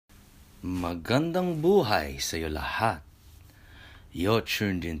Magandang buhay sa iyo lahat. You're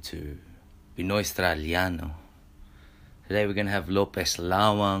tuned into Pinoy Australiano. Today we're gonna have Lopez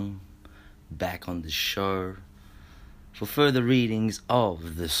Lawang back on the show for further readings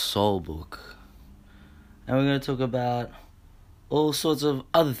of the Soul Book. And we're gonna talk about all sorts of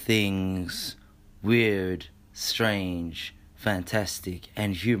other things, weird, strange, fantastic,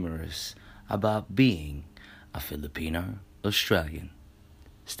 and humorous about being a Filipino Australian.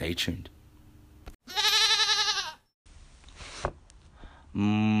 Stay tuned.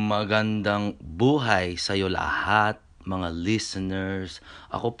 Magandang buhay sa iyo lahat, mga listeners.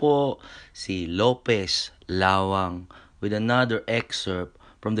 Ako po si Lopez Lawang with another excerpt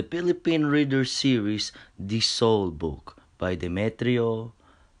from the Philippine Reader Series, The Soul Book by Demetrio,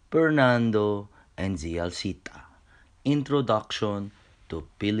 Fernando, and Zialcita. Introduction to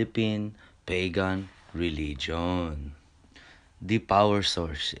Philippine Pagan Religion. The power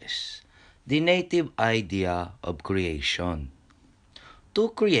sources. The native idea of creation.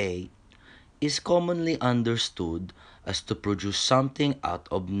 To create is commonly understood as to produce something out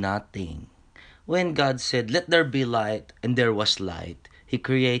of nothing. When God said, "Let there be light," and there was light, He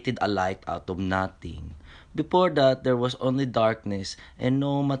created a light out of nothing. Before that, there was only darkness, and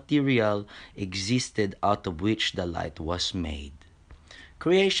no material existed out of which the light was made.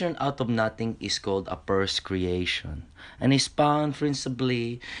 Creation out of nothing is called a first creation and is found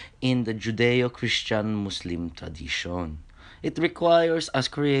principally in the Judeo-Christian Muslim tradition. It requires as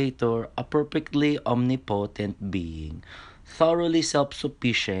creator a perfectly omnipotent being, thoroughly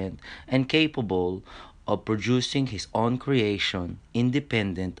self-sufficient and capable of producing his own creation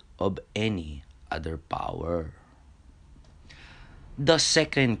independent of any other power. The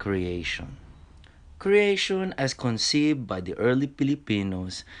second creation. Creation as conceived by the early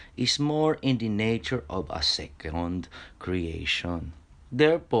Filipinos is more in the nature of a second creation.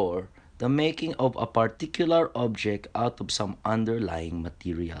 Therefore, the making of a particular object out of some underlying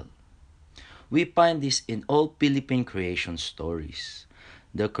material. We find this in all Philippine creation stories.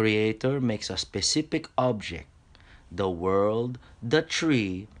 The Creator makes a specific object, the world, the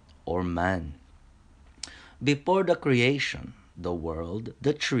tree, or man. Before the creation, the world,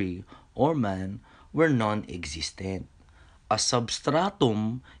 the tree, or man were non-existent. A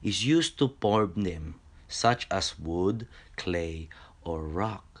substratum is used to form them, such as wood, clay, or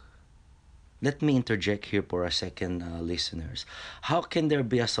rock. Let me interject here for a second, listeners. How can there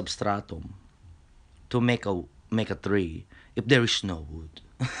be a substratum to make a tree if there is no wood?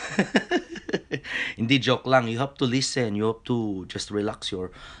 Hindi, joke lang. You have to listen. You have to just relax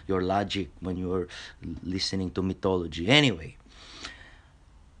your logic when you're listening to mythology. Anyway,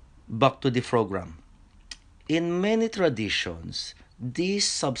 back to the program. In many traditions, these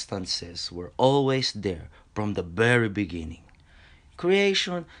substances were always there from the very beginning.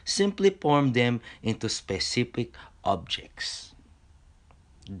 Creation simply formed them into specific objects.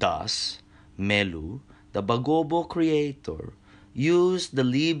 Thus, Melu, the Bagobo creator, used the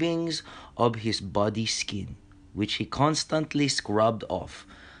leavings of his body skin, which he constantly scrubbed off.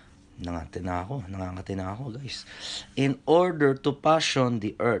 Nangangati na ako, guys. In order to fashion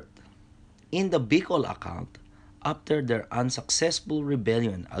the earth. In the Bicol account, after their unsuccessful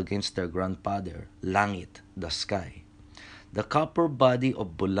rebellion against their grandfather, Langit, the sky, the copper body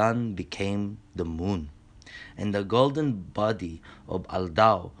of Bulan became the moon, and the golden body of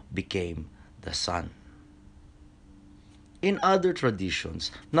Aldao became the sun. In other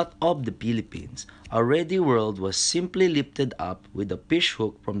traditions, not of the Philippines, a ready world was simply lifted up with a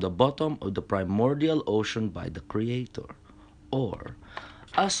fishhook from the bottom of the primordial ocean by the Creator. Or,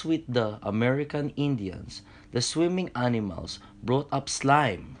 as with the American Indians, the swimming animals brought up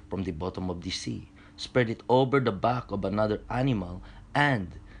slime from the bottom of the sea, spread it over the back of another animal,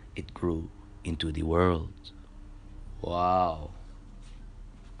 and it grew into the world. Wow.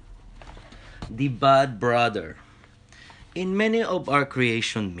 The bad brother. In many of our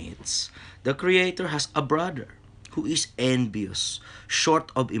creation myths, the Creator has a brother who is envious,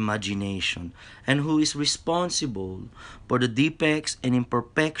 short of imagination, and who is responsible for the defects and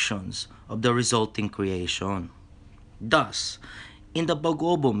imperfections of the resulting creation. Thus, in the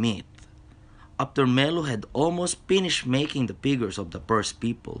Bagobo myth, after Melu had almost finished making the figures of the first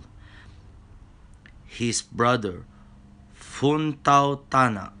people, his brother Funtao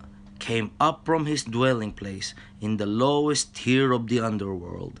Tana came up from his dwelling place in the lowest tier of the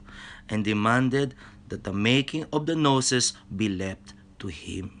underworld and demanded that the making of the noses be left to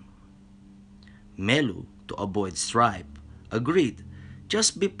him. Melu, to avoid strife, agreed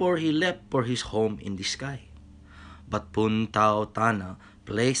just before he left for his home in the sky. But Puntao Tana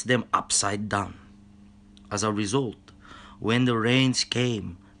placed them upside down. As a result, when the rains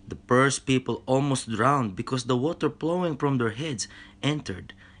came, The first people almost drowned because the water flowing from their heads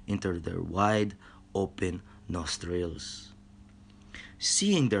entered into their wide open nostrils.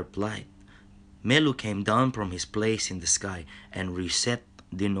 Seeing their plight, Melu came down from his place in the sky and reset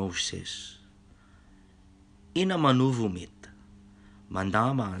the noses. In a Manuvumit,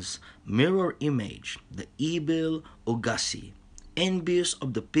 Mandama's mirror image, the evil Ogasi, envious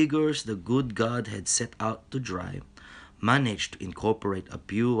of the figures the good god had set out to drive, managed to incorporate a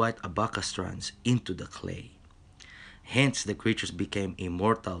few white abaca strands into the clay. Hence, the creatures became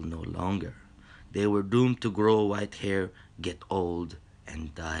immortal no longer. They were doomed to grow white hair, get old,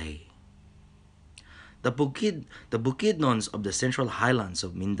 and die. The Bukidnons of the central highlands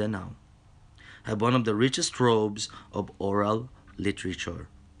of Mindanao have one of the richest troves of oral literature.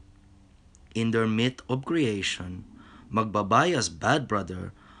 In their myth of creation, Magbabaya's bad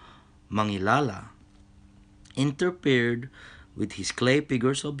brother, Mangilala, interfered with his clay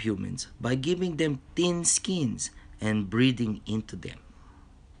figures of humans by giving them thin skins and breathing into them.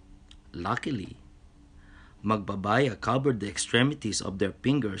 Luckily, Magbabaya covered the extremities of their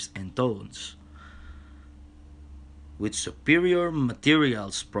fingers and toes with superior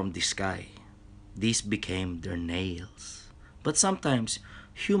materials from the sky. These became their nails. But sometimes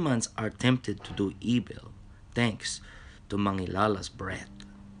humans are tempted to do evil thanks to Mangilala's breath.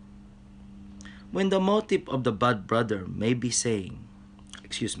 When the motive of the bad brother may be saying,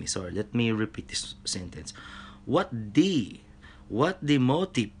 let me repeat this sentence. What the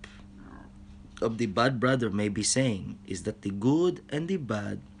motive of the bad brother may be saying is that the good and the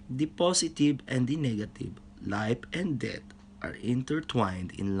bad, the positive and the negative, life and death are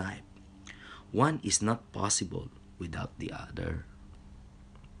intertwined in life. One is not possible without the other.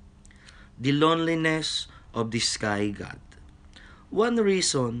 The loneliness of the sky god. One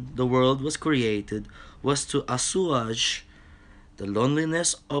reason the world was created was to assuage the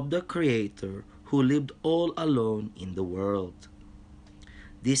loneliness of the Creator who lived all alone in the world.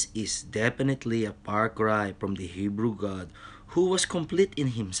 This is definitely a far cry from the Hebrew God who was complete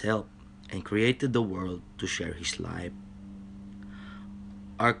in himself and created the world to share his life.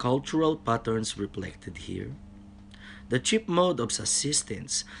 Are cultural patterns reflected here? The chief mode of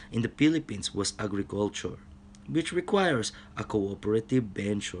subsistence in the Philippines was agriculture, which requires a cooperative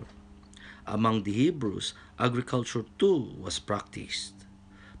venture. Among the Hebrews, agriculture too was practiced.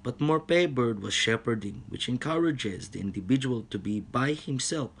 But more favored was shepherding, which encourages the individual to be by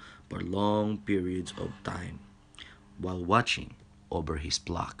himself for long periods of time, while watching over his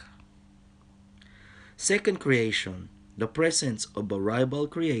flock. Second creation, the presence of a rival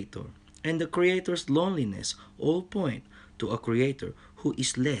creator, and the creator's loneliness all point to a creator who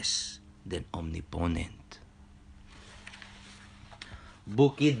is less than omnipotent.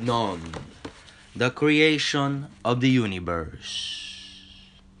 Bukidnon, the creation of the universe.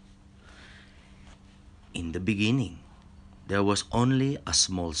 In the beginning, there was only a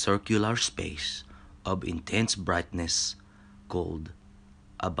small circular space of intense brightness called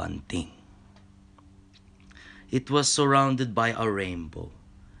a banting. It was surrounded by a rainbow,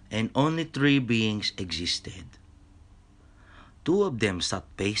 and only three beings existed. Two of them sat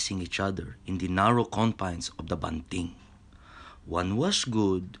facing each other in the narrow confines of the banting. One was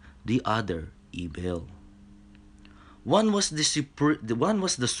good, the other evil. One was the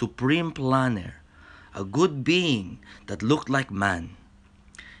supreme planner, a good being that looked like man.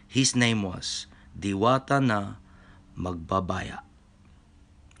 His name was Diwata na Magbabaya,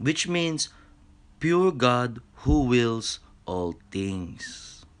 which means pure God who wills all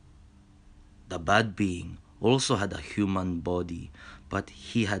things. The bad being also had a human body, but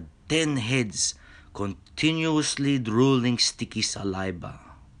he had 10 heads continuously drooling sticky saliva.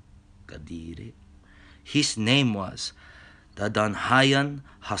 Kadiri. His name was Dadanhayan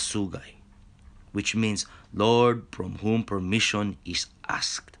Hasugay, which means Lord from whom permission is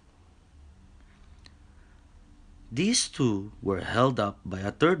asked. These two were held up by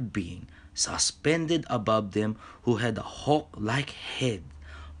a third being suspended above them who had a hawk-like head,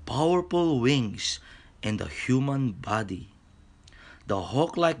 powerful wings, and a human body. The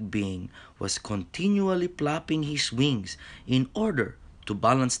hawk-like being was continually flapping his wings in order to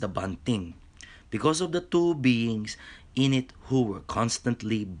balance the banting because of the two beings in it who were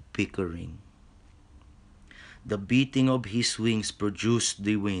constantly bickering. The beating of his wings produced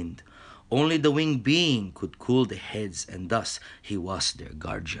the wind. Only the winged being could cool the heads, and thus he was their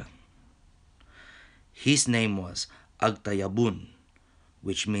guardian. His name was Agtayabun,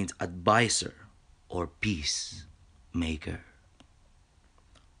 which means advisor or peacemaker.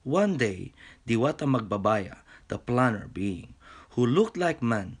 One day, Diwata Magbabaya, the planner being, who looked like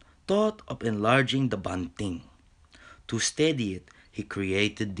man, thought of enlarging the banting. To steady it, he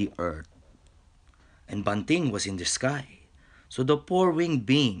created the earth, and Banting was in the sky, so the poor winged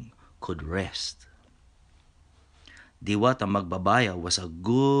being could rest. Diwata Magbabaya was a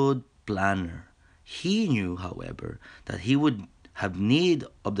good planner. He knew, however, that he would have need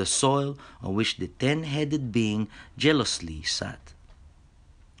of the soil on which the ten-headed being jealously sat.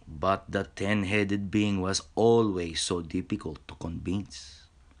 But the ten-headed being was always so difficult to convince.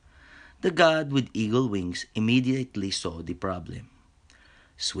 The god with eagle wings immediately saw the problem.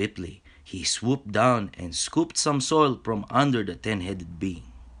 Swiftly, he swooped down and scooped some soil from under the ten-headed being.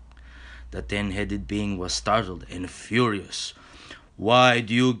 The ten-headed being was startled and furious. "Why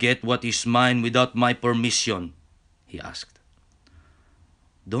do you get what is mine without my permission?" he asked.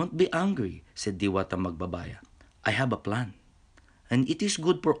 "Don't be angry," said Diwata Magbabaya. "I have a plan, and it is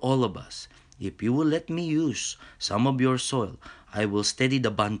good for all of us. If you will let me use some of your soil, I will steady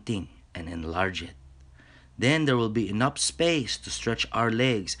the Banting and enlarge it. Then there will be enough space to stretch our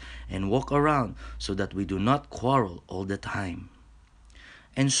legs and walk around so that we do not quarrel all the time."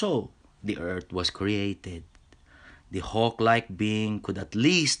 And so the earth was created. The hawk-like being could at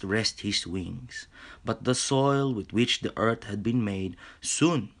least rest his wings, but the soil with which the earth had been made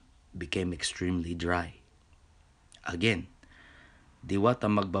soon became extremely dry. Again, Diwata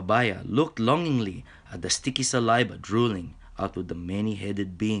Magbabaya looked longingly at the sticky saliva drooling out of the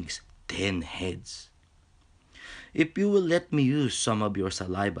many-headed being's 10 heads. "If you will let me use some of your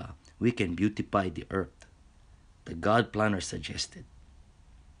saliva, we can beautify the earth," the god planner suggested.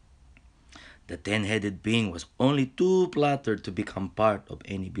 The ten-headed being was only too flattered to become part of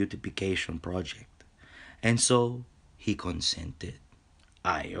any beautification project, and so he consented.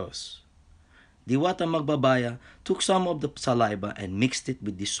 Ayos. Diwata Magbabaya took some of the saliva and mixed it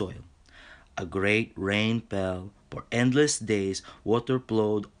with the soil. A great rain fell. For endless days, water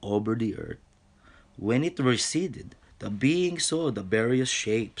flowed over the earth. When it receded, the being saw the various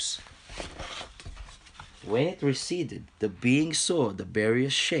shapes. When it receded, the being saw the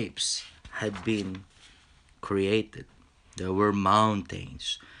various shapes had been created. There were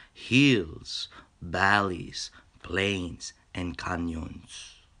mountains, hills, valleys, plains, and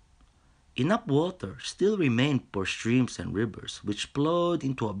canyons. Enough water still remained for streams and rivers, which flowed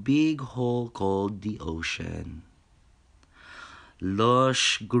into a big hole called the ocean.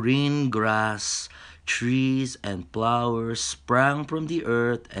 Lush green grass, trees, and flowers sprang from the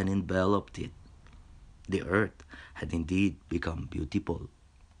earth and enveloped it. The earth had indeed become beautiful.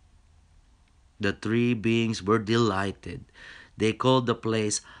 The three beings were delighted. They called the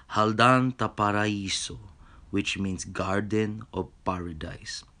place Haldan Paraiso, which means Garden of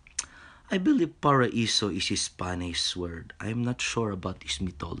Paradise. I believe Paraiso is a Spanish word. I am not sure about its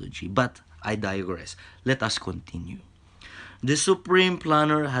mythology, but I digress. Let us continue. The Supreme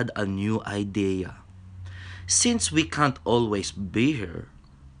Planner had a new idea. Since we can't always be here,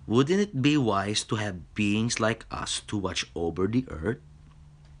 wouldn't it be wise to have beings like us to watch over the earth?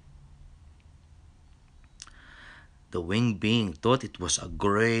 The winged being thought it was a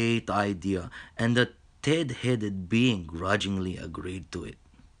great idea, and the ten-headed being grudgingly agreed to it.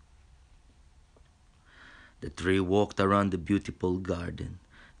 The three walked around the beautiful garden.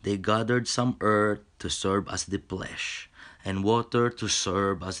 They gathered some earth to serve as the flesh, and water to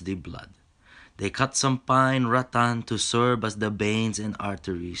serve as the blood. They cut some pine rattan to serve as the veins and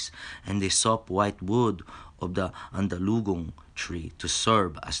arteries, and the soft white wood of the andalugong tree to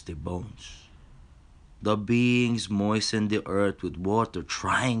serve as the bones. The beings moistened the earth with water,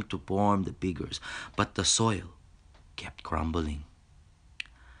 trying to form the figures, but the soil kept crumbling.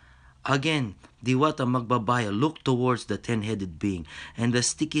 Again, Diwata Magbabaya looked towards the ten-headed being and the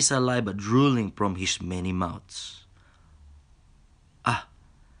sticky saliva drooling from his many mouths. "Ah,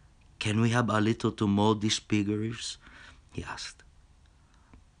 can we have a little to mold these figures?" he asked.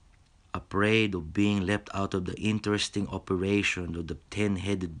 Afraid of being left out of the interesting operation of the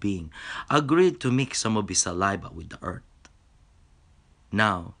ten-headed being, agreed to mix some of his saliva with the earth.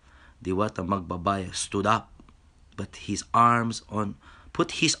 Now, Diwata Magbabaya stood up, put his arms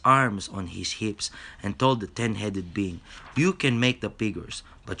on his hips, and told the ten-headed being, "You can make the figures,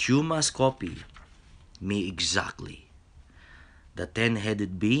 but you must copy me exactly." The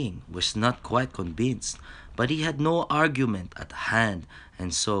ten-headed being was not quite convinced, but he had no argument at hand,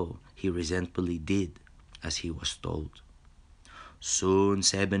 and so he resentfully did as he was told. Soon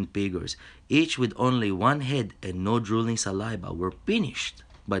 7 figures, each with only one head and no drooling saliva, were finished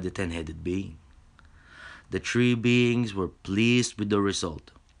by the ten-headed being. The 3 beings were pleased with the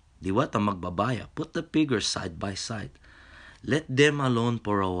result. Diwata Magbabaya put the figures side by side. "Let them alone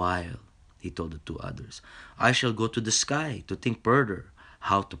for a while," he told the 2 others. "I shall go to the sky to think further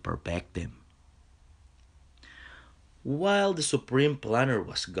how to perfect them." While the supreme planner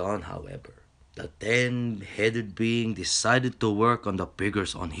was gone, however, the ten-headed being decided to work on the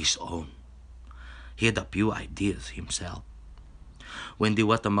figures on his own. He had a few ideas himself. When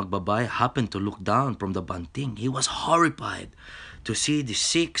Diwata Magbabay happened to look down from the banting, he was horrified to see the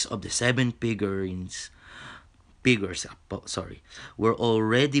six of the seven figures were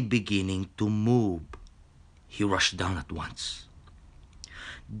already beginning to move. He rushed down at once.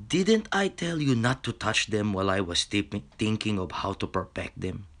 Didn't I tell you not to touch them while I was thinking of how to perfect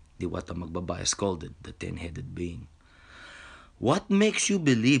them? Diwata Magbabay scolded the ten-headed being. What makes you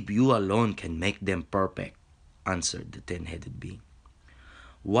believe you alone can make them perfect? Answered the ten-headed being.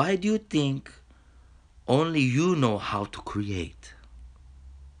 Why do you think only you know how to create?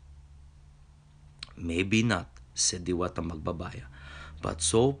 Maybe not, said Diwata Magbabaya. But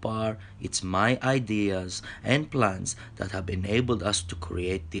so far, it's my ideas and plans that have enabled us to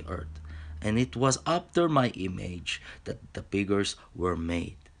create the earth. And it was after my image that the figures were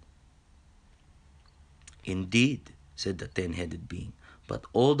made. Indeed, said the ten-headed being, but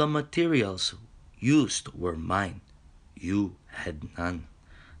all the materials used were mine. You had none.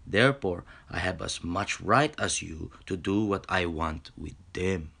 Therefore, I have as much right as you to do what I want with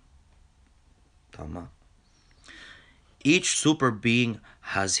them. Tama. Each super being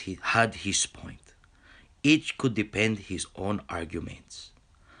had his point. Each could defend his own arguments.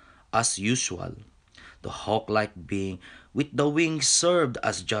 As usual, the hawk-like being with the wings served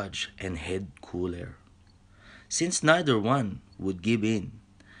as judge and head cooler. Since neither one would give in,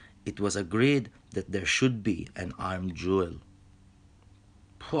 it was agreed that there should be an armed duel.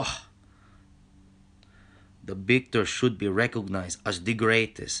 Pwah! The victor should be recognized as the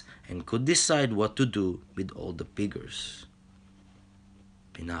greatest and could decide what to do with all the figures.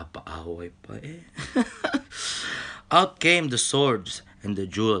 Pinapaaway pa eh. Out came the swords and the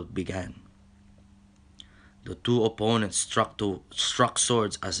duel began. The two opponents struck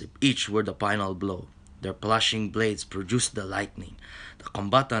swords as if each were the final blow. Their flashing blades produced the lightning. The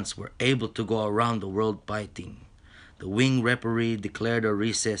combatants were able to go around the world fighting. The winged referee declared a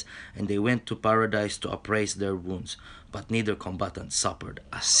recess and they went to paradise to appraise their wounds, but neither combatant suffered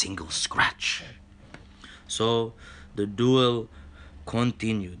a single scratch. So the duel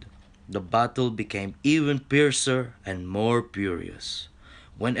continued. The battle became even fiercer and more furious.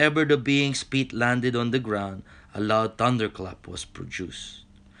 Whenever the being's feet landed on the ground, a loud thunderclap was produced.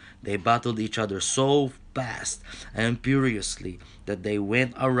 They battled each other so fast and furiously that they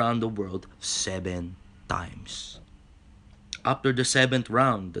went around the world 7 times. After the 7th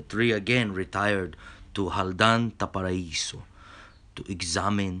round, the three again retired to Haldan Taparaiso to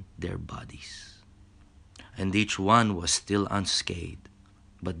examine their bodies. And each one was still unscathed.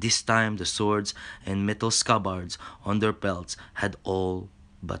 But this time the swords and metal scabbards on their belts had all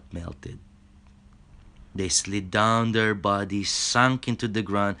but melted. They slid down their bodies, sunk into the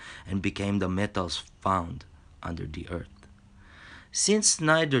ground, and became the metals found under the earth. Since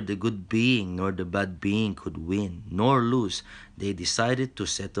neither the good being nor the bad being could win nor lose, they decided to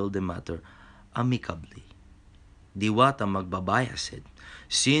settle the matter amicably. Diwata Magbabaya said,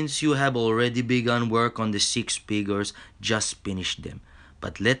 since you have already begun work on the 6 figures, just finish them.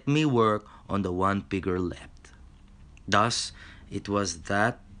 But let me work on the 1 figure left. Thus, it was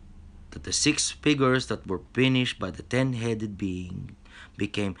that the 6 figures that were finished by the 10-headed being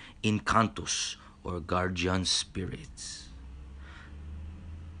became incantus, or guardian spirits.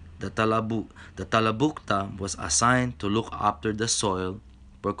 The talabukta was assigned to look after the soil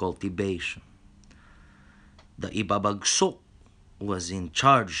for cultivation. The ibabagsok was in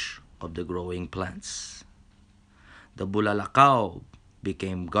charge of the growing plants. The bulalakaw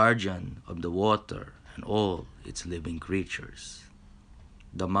became guardian of the water and all its living creatures.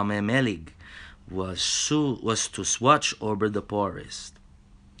 The mamemelig was to watch over the forest.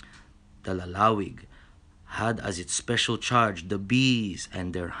 The lalawig had as its special charge the bees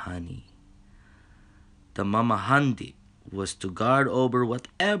and their honey. The mamahandi was to guard over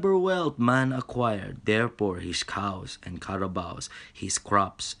whatever wealth man acquired, therefore his cows and carabaos, his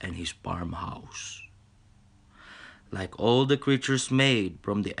crops and his farmhouse. Like all the creatures made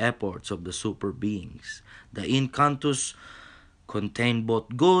from the efforts of the super beings, the incantus contain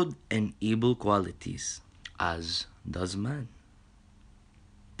both good and evil qualities, as does man.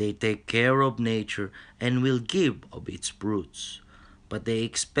 They take care of nature and will give of its fruits, but they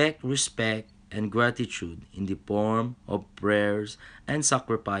expect respect and gratitude in the form of prayers and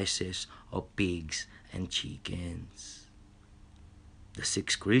sacrifices of pigs and chickens. The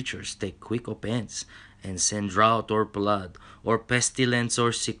 6 creatures take quick offense and send drought or flood or pestilence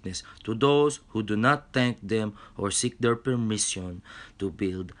or sickness to those who do not thank them or seek their permission to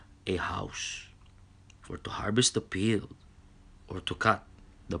build a house. for to harvest the field or to cut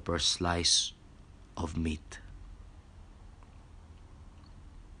the first slice of meat.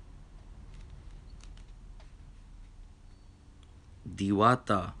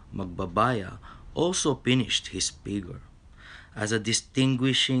 Diwata Magbabaya also finished his figure. As a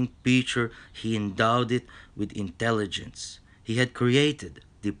distinguishing feature, he endowed it with intelligence. He had created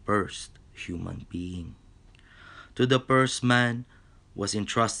the first human being. To the first man was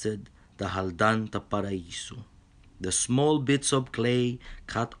entrusted the Haldan Taparaiso, the small bits of clay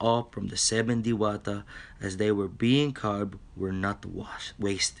cut off from the seven Diwata as they were being carved were not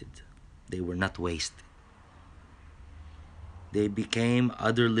wasted. They were not wasted. They became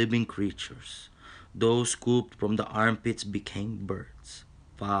other living creatures. Those scooped from the armpits became birds,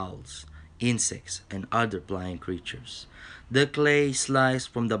 fowls, insects, and other flying creatures. The clay sliced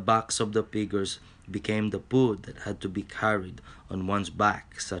from the backs of the figures became the food that had to be carried on one's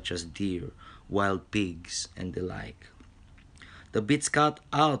back, such as deer, wild pigs, and the like. The bits cut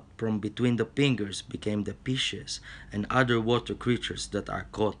out from between the fingers became the fishes and other water creatures that are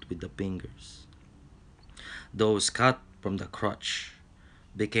caught with the fingers. Those cut from the crotch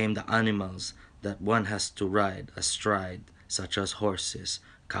became the animals that one has to ride astride, such as horses,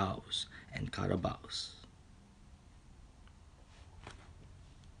 cows, and carabaos.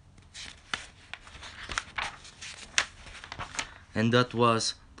 And that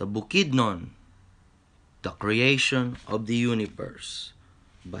was the Bukidnon, the Creation of the Universe,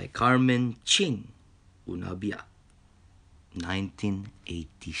 by Carmen Ching Unabia,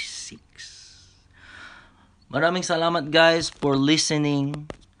 1986. Maraming salamat guys for listening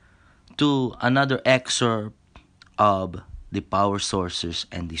to another excerpt of The Power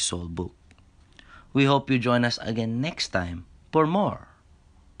Sources and the Soul Book. We hope you join us again next time for more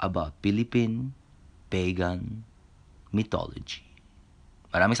about Philippine pagan mythology.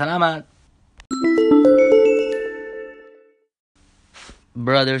 Maraming salamat!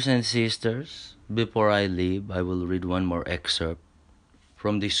 Brothers and sisters, before I leave, I will read one more excerpt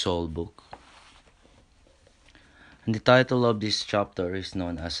from the Soul Book. And the title of this chapter is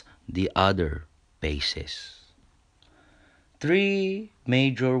known as The Other Faces. 3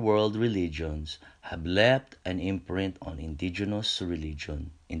 major world religions have left an imprint on indigenous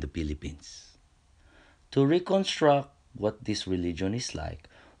religion in the Philippines. To reconstruct what this religion is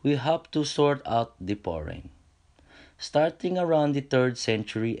like, we have to sort out the foreign. Starting around the 3rd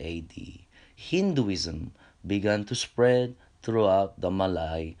century AD, Hinduism began to spread throughout the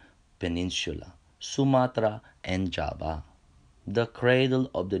Malay Peninsula, Sumatra, and Java. The cradle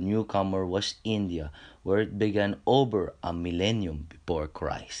of the newcomer was India, where it began over a millennium before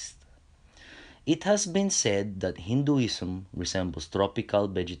Christ. It has been said that Hinduism resembles tropical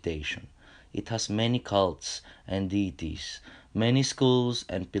vegetation. It has many cults and deities, many schools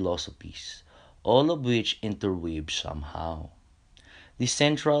and philosophies, all of which interweave somehow. The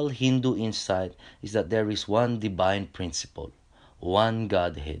central Hindu insight is that there is one divine principle, one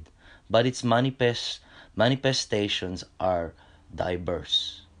Godhead, but its manifestations are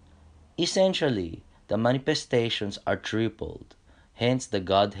diverse. Essentially, the manifestations are threefold. Hence, the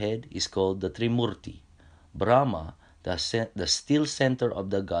Godhead is called the Trimurti. Brahma, the still center of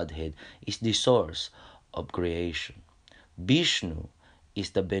the Godhead, is the source of creation. Vishnu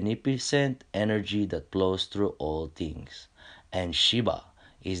is the beneficent energy that flows through all things. And Shiva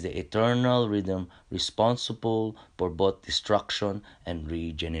is the eternal rhythm responsible for both destruction and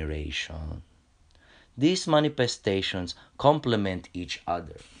regeneration. These manifestations complement each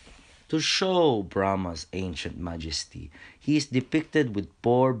other. To show Brahma's ancient majesty, he is depicted with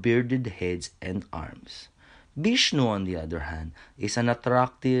 4 bearded heads and arms. Vishnu, on the other hand, is an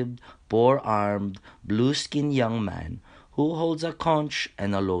attractive, 4-armed, blue-skinned young man who holds a conch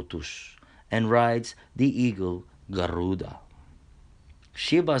and a lotus, and rides the eagle Garuda.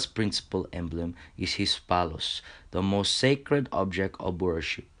 Shiva's principal emblem is his phallus, the most sacred object of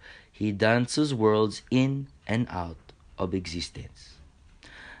worship. He dances worlds in and out of existence.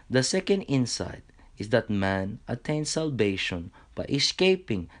 The second insight is that man attains salvation by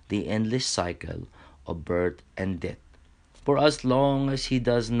escaping the endless cycle of birth and death. For as long as he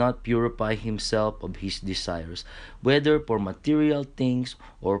does not purify himself of his desires, whether for material things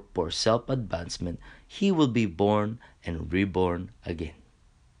or for self-advancement, he will be born and reborn again.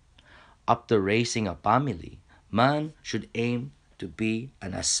 After raising a family, man should aim to be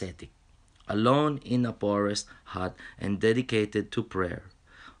an ascetic, alone in a forest hut and dedicated to prayer.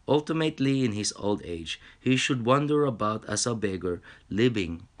 Ultimately, in his old age, he should wander about as a beggar,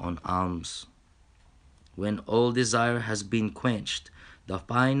 living on alms. When all desire has been quenched, the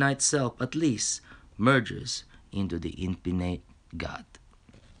finite self at least merges into the infinite God.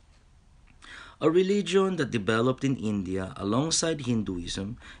 A religion that developed in India alongside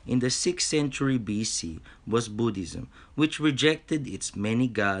Hinduism in the 6th century BC was Buddhism, which rejected its many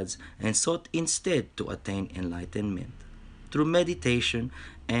gods and sought instead to attain enlightenment through meditation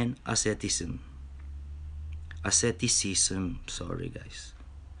and asceticism, sorry guys.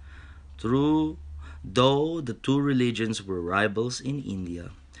 Through Though the two religions were rivals in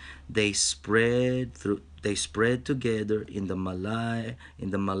India, they spread together in the Malay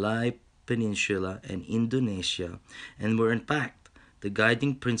Peninsula and Indonesia, and were in fact the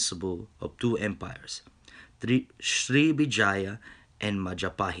guiding principle of two empires, Srivijaya and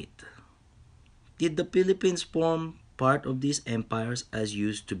Majapahit. Did the Philippines form part of these empires as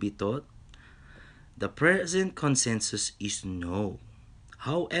used to be thought? The present consensus is no.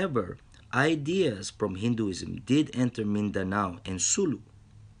 However, ideas from Hinduism did enter Mindanao and Sulu,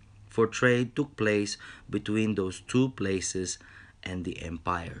 for trade took place between those two places and the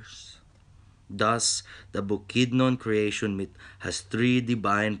empires. Thus, the Bukidnon creation myth has three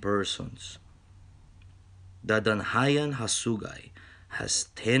divine persons. The Danhayan Hasugay has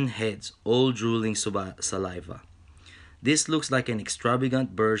 10 heads, all drooling saliva. This looks like an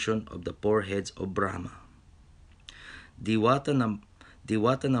extravagant version of the four heads of Brahma. Diwata na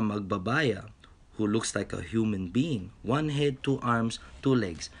Magbabaya, who looks like a human being, one head, two arms, two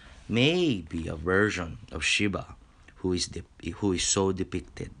legs, may be a version of Shiva, who is so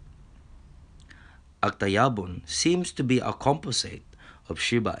depicted. Aktayabon seems to be a composite of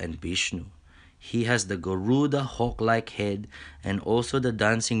Shiva and Vishnu. He has the Garuda hawk-like head and also the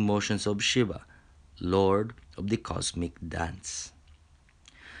dancing motions of Shiva, Lord of the cosmic dance.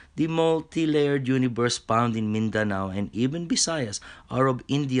 The multi-layered universe found in Mindanao and even Visayas are of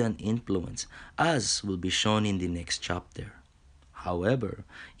Indian influence, as will be shown in the next chapter. However,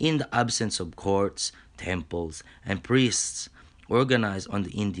 in the absence of courts, temples, and priests organized on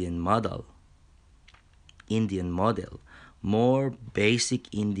the Indian model, more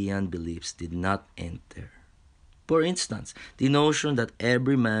basic Indian beliefs did not enter. For instance, the notion that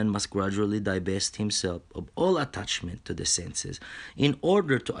every man must gradually divest himself of all attachment to the senses in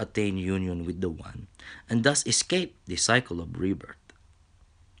order to attain union with the One, and thus escape the cycle of rebirth.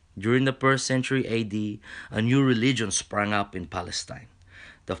 During the 1st century AD, a new religion sprang up in Palestine.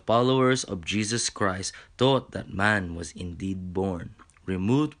 The followers of Jesus Christ thought that man was indeed born,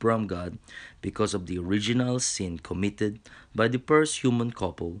 removed from God because of the original sin committed by the first human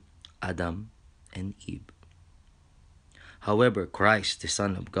couple, Adam and Eve. However, Christ, the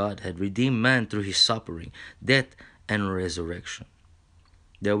Son of God, had redeemed man through his suffering, death, and resurrection.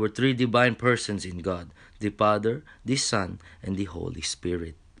 There were three divine persons in God: the Father, the Son, and the Holy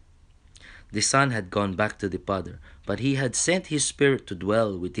Spirit. The Son had gone back to the Father, but he had sent his Spirit to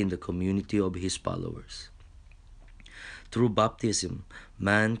dwell within the community of his followers. Through baptism,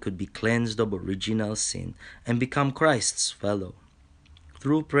 man could be cleansed of original sin and become Christ's fellow.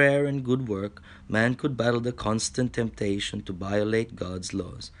 Through prayer and good work, man could battle the constant temptation to violate God's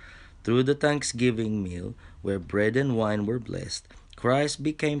laws. Through the Thanksgiving meal, where bread and wine were blessed, Christ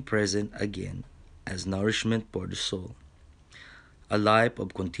became present again as nourishment for the soul. A life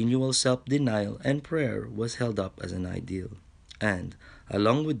of continual self-denial and prayer was held up as an ideal, and,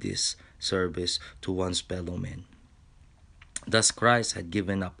 along with this, service to one's fellow men. Thus Christ had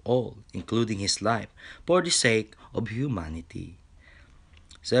given up all, including his life, for the sake of humanity.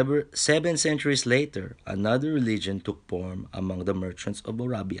 7 centuries later, another religion took form among the merchants of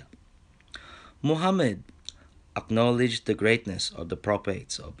Arabia. Muhammad acknowledged the greatness of the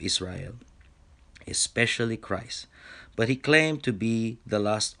prophets of Israel, especially Christ, but he claimed to be the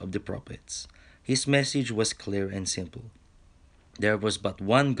last of the prophets. His message was clear and simple. There was but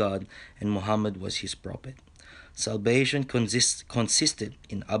one God, and Muhammad was his prophet. Salvation consisted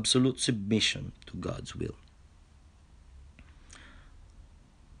in absolute submission to God's will.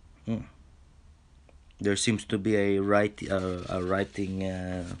 There seems to be a writing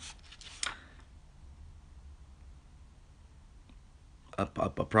a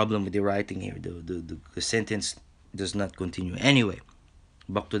problem with the writing here. The sentence does not continue. Anyway,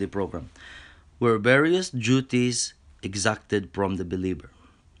 back to the program. Were various duties exacted from the believer.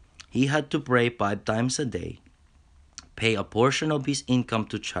 He had to pray 5 times a day, pay a portion of his income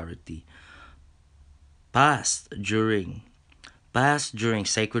to charity, fast during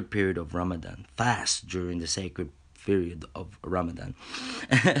sacred period of Ramadan,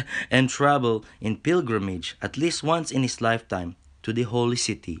 and travel in pilgrimage at least once in his lifetime to the holy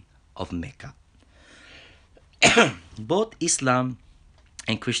city of Mecca. Both Islam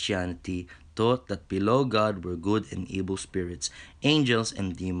and Christianity taught that below God were good and evil spirits, angels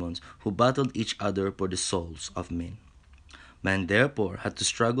and demons, who battled each other for the souls of men. Man therefore had to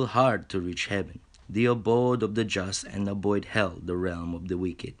struggle hard to reach heaven, the abode of the just, and avoid hell, the realm of the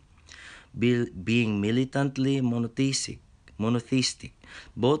wicked. Being militantly monotheistic,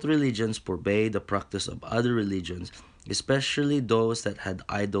 both religions forbade the practice of other religions, especially those that had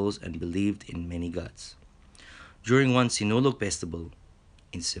idols and believed in many gods. During one Sinulog festival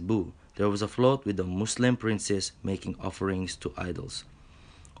in Cebu, there was a float with a Muslim princess making offerings to idols.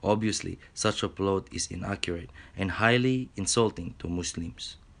 Obviously, such a float is inaccurate and highly insulting to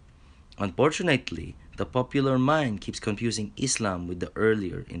Muslims. Unfortunately, the popular mind keeps confusing Islam with the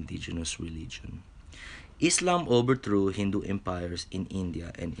earlier indigenous religion. Islam overthrew Hindu empires in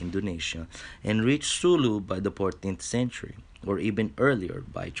India and Indonesia and reached Sulu by the 14th century, or even earlier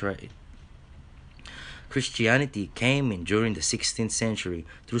by trade. Christianity came in during the 16th century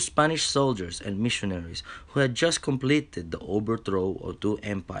through Spanish soldiers and missionaries who had just completed the overthrow of two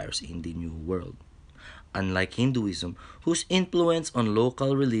empires in the New World. Unlike Hinduism, whose influence on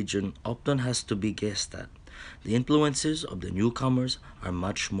local religion often has to be guessed at, the influences of the newcomers are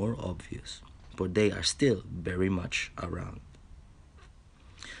much more obvious, for they are still very much around.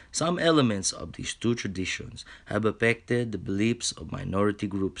 Some elements of these two traditions have affected the beliefs of minority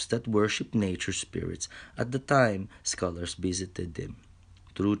groups that worship nature spirits at the time scholars visited them.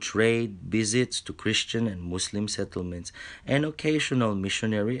 Through trade, visits to Christian and Muslim settlements, and occasional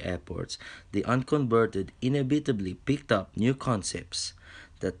missionary efforts, the unconverted inevitably picked up new concepts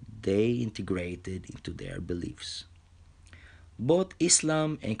that they integrated into their beliefs. Both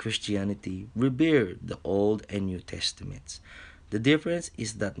Islam and Christianity revere the Old and New Testaments. The difference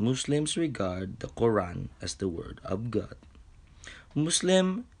is that Muslims regard the Quran as the Word of God.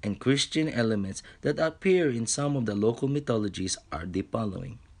 Muslim and Christian elements that appear in some of the local mythologies are the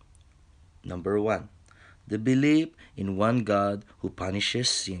following. Number 1. The belief in one God who punishes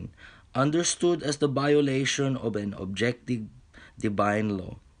sin, understood as the violation of an objective divine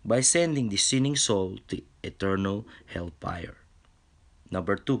law by sending the sinning soul to eternal hellfire.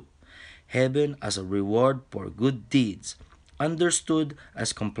 Number 2. Heaven as a reward for good deeds, understood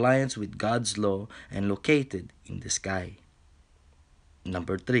as compliance with God's law and located in the sky.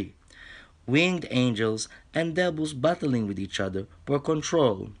 Number 3. Winged angels and devils battling with each other for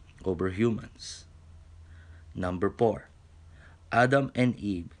control over humans. Number 4. Adam and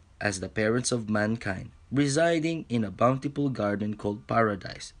Eve as the parents of mankind, residing in a bountiful garden called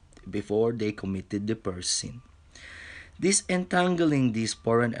paradise before they committed the first sin. Disentangling these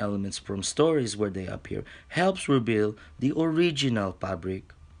foreign elements from stories where they appear helps reveal the original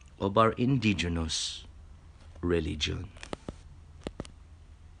fabric of our indigenous religion.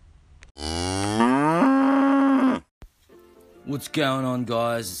 What's going on,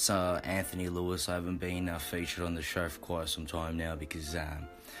 guys? It's Anthony Lewis. I haven't been featured on the show for quite some time now because,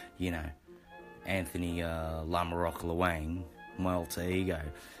 Anthony Lamarok Lawang, my alter ego,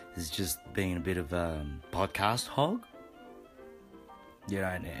 has just been a bit of a podcast hog.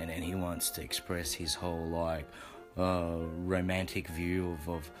 And he wants to express his whole romantic view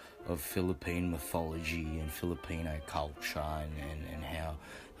of Philippine mythology and Filipino culture and how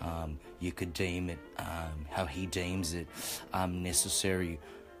you could deem it, how he deems it necessary,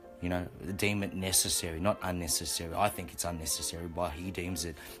 deem it necessary, not unnecessary. I think it's unnecessary, but he deems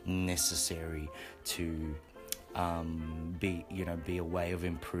it necessary to be a way of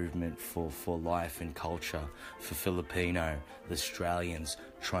improvement for life and culture for Filipino Australians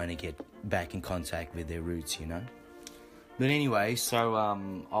trying to get back in contact with their roots, But anyway, so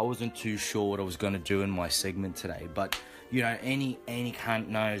I wasn't too sure what I was going to do in my segment today, but any cunt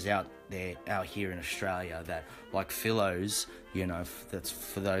knows out here in Australia that like Philos, that's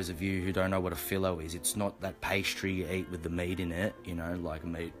for those of you who don't know what a Philo is. It's not that pastry you eat with the meat in it, like a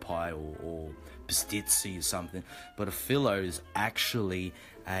meat pie or pastitsi or something. But a Philo is actually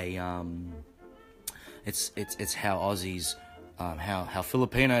a it's how Aussies, how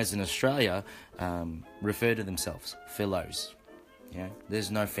Filipinos in Australia refer to themselves, Philos.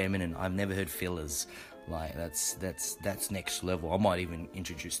 There's no feminine. I've never heard fillers. Like that's next level. I might even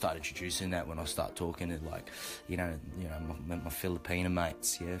start introducing that when I start talking to my Filipino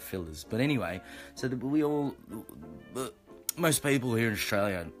mates, fillers. But anyway, so we all, most people here in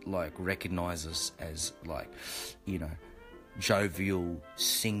Australia recognise us as jovial,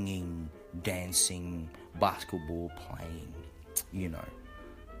 singing, dancing, basketball playing,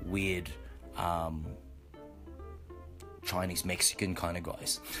 weird, Chinese Mexican kind of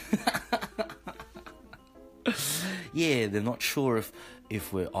guys. They're not sure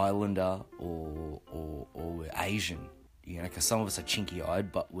if we're Islander or we're Asian, because some of us are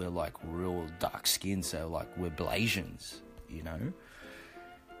chinky-eyed, but we're real dark skinned, so we're Blasians,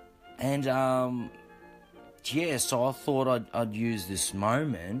 And yeah, so I thought I'd use this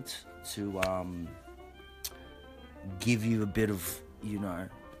moment to give you a bit of,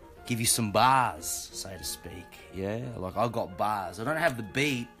 give you some bars, so to speak. Yeah, like I got bars. I don't have the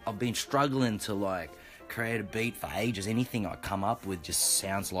beat. I've been struggling to like create a beat for ages. Anything I come up with just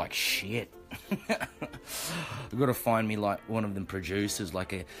sounds like shit. I've got to find me like one of them producers,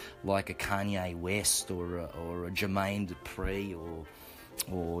 like a Kanye West or a Jermaine Dupri or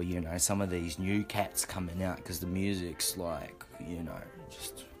some of these new cats coming out, because the music's like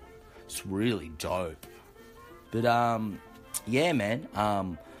just it's really dope. But yeah, man.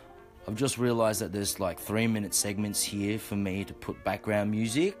 I've just realised that there's like 3-minute segments here for me to put background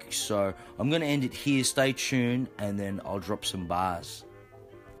music, so I'm gonna end it here. Stay tuned, and then I'll drop some bars.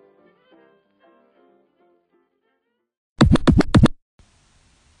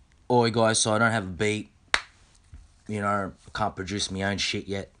 Oi guys, so I don't have a beat. I can't produce my own shit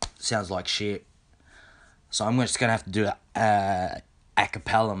yet. Sounds like shit. So I'm just gonna have to do a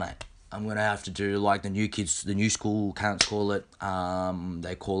cappella, mate. I'm gonna have to do like the new school can't call it.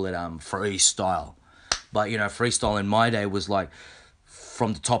 They call it freestyle. But freestyle in my day was like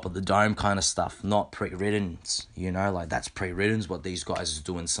from the top of the dome kind of stuff, not pre-written. Like that's pre-written what these guys are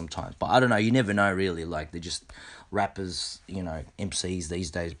doing sometimes. But I don't know. You never know really. Like they're just rappers. MCs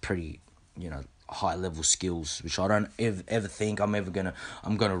these days pretty high level skills, which I don't ever think I'm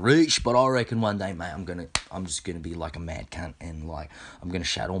gonna reach, but I reckon one day, mate, I'm just gonna be like a mad cunt, and like I'm gonna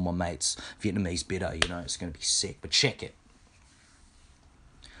shout all my mates Vietnamese bitter, it's gonna be sick. But check it.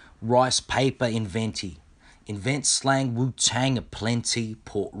 Rice paper invent slang Wu-Tang aplenty,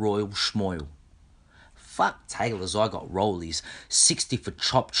 Port Royal schmoil. Fuck tailors, I got rollies. 60 for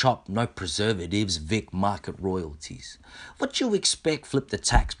chop, no preservatives, Vic market royalties. What you expect, flip the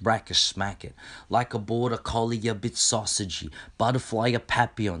tax bracket, smack it. Like a border collie, a bit sausagey. Butterfly, a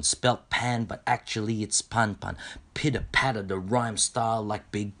papillon, spelt pan, but actually it's pun. Pitter patter, the rhyme style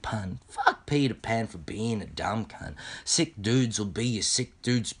like Big Pun. Fuck Peter Pan for being a dumb cunt. Sick dudes will be your sick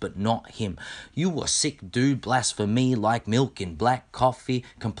dudes, but not him. You a sick dude, blasphemy like milk in black coffee.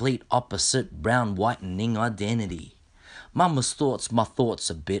 Complete opposite, brown whitening identity. Mama's thoughts, my thoughts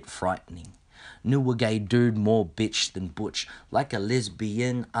a bit frightening. Knew a gay dude more bitch than butch. Like a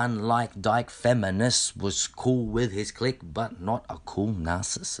lesbian, unlike dyke feminist. Was cool with his clique, but not a cool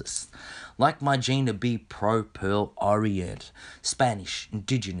narcissist. Like my gene to be pro-Pearl Orient. Spanish,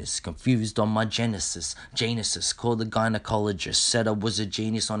 indigenous, confused on my genesis. Called the gynecologist. Said I was a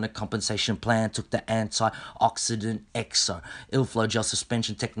genius on the compensation plan. Took the antioxidant exo. Ill flow gel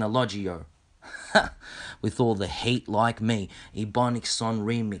suspension technologio. With all the hate like me. Ebonics on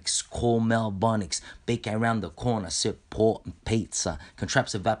remix. Call Melbonics. BK around the corner. Sip port and pizza.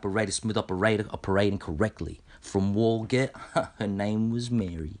 Contrapts evaporated. Smooth operator operating correctly. From Walgett, her name was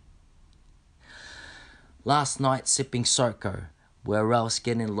Mary. Last night sipping Soko. Where else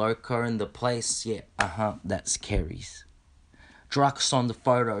getting loco in the place? Yeah, that's Kerry's. Drux on the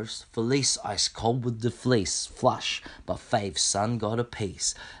photos, Felice ice cold with the fleece, flush, but Fave's son got a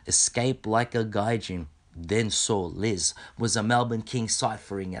piece. Escape like a gaijin, then saw Liz, was a Melbourne King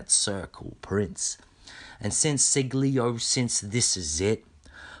ciphering at Circle Prince. And since Siglio, since this is it,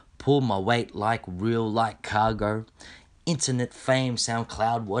 pull my weight like real like cargo. Internet fame,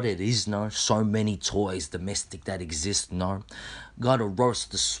 SoundCloud, what it is, no. So many toys, domestic that exist, no. Gotta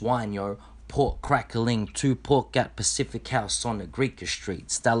roast the swine, yo. Pork crackling, 2 pork at Pacific House on the Greeker Street.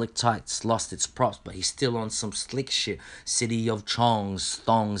 Stalactites lost its props, but he's still on some slick shit. City of Chongs,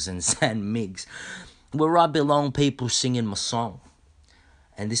 Thongs, and San Migs. Where I belong, people singing my song.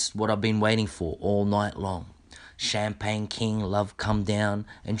 And this is what I've been waiting for all night long. Champagne King, Love Come Down,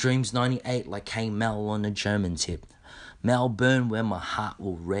 and Dreams 98 like K-Mel on the German tip. Melbourne, where my heart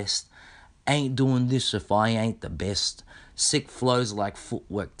will rest. Ain't doing this if I ain't the best. Sick flows like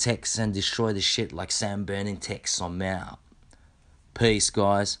footwork texts and destroy the shit like Sam Burning texts on Mal. Peace,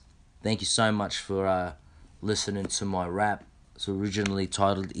 guys. Thank you so much for listening to my rap. It's originally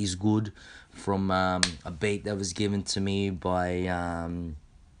titled Is Good, from a beat that was given to me by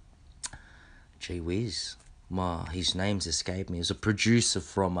gee whiz. His name's escaped me. It's a producer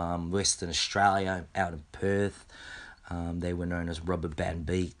from Western Australia, out in Perth. They were known as Rubber Band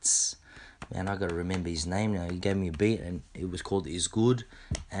Beats. Man, I gotta remember his name now. He gave me a beat and it was called Is Good.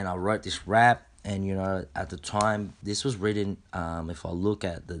 And I wrote this rap, and at the time, this was written, if I look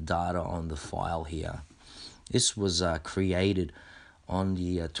at the data on the file here, this was created on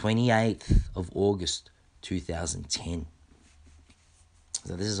the 28th of August 2010.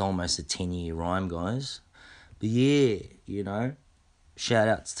 So this is almost a 10-year rhyme, guys. But yeah, shout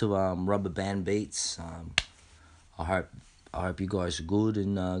outs to Rubber Band Beats. I hope I hope you guys are good.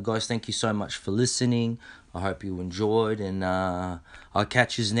 And guys, thank you so much for listening. I hope you enjoyed. And I'll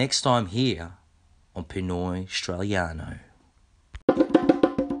catch you next time here on Pinoy Australiano.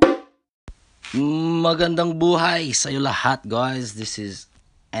 Magandang buhay sa'yo lahat, guys. This is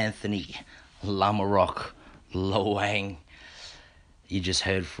Anthony Lamarok Lawang. You just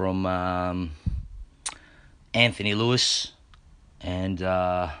heard from Anthony Lewis and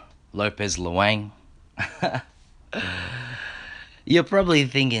Lopez Lawang. You're probably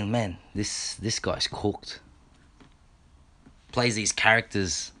thinking, man, this guy's cooked. Plays these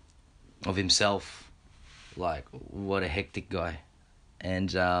characters of himself. Like, what a hectic guy.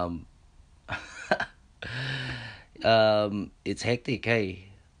 And it's hectic, hey?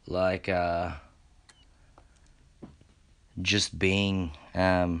 Like, just being,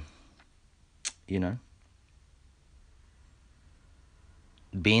 you know,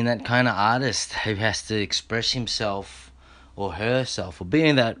 being that kind of artist who has to express himself or herself, or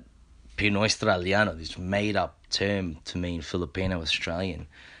being that Pinoy Australiano, this made up term to mean Filipino Australian,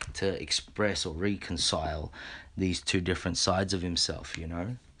 to express or reconcile these two different sides of himself, you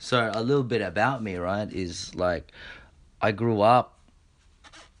know? So a little bit about me, right, is like I grew up.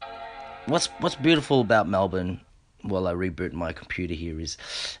 What's beautiful about Melbourne, while I reboot my computer here, is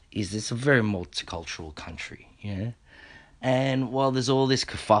it's a very multicultural country, yeah? And while there's all this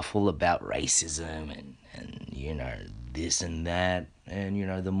kerfuffle about racism and you know, this and that, and you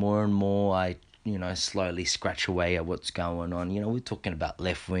know, the more and more I, you know, slowly scratch away at what's going on, you know, we're talking about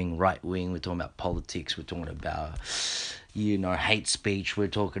left wing, right wing, we're talking about politics, we're talking about, you know, hate speech, we're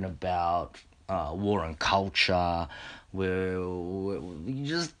talking about war and culture, we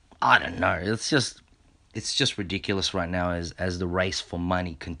just, I don't know, it's just ridiculous right now as the race for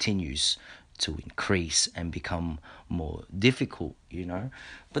money continues to increase and become more difficult, you know.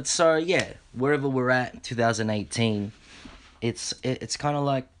 But so yeah, wherever we're at, 2018, it's kind of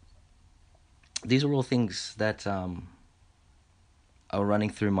like these are all things that are running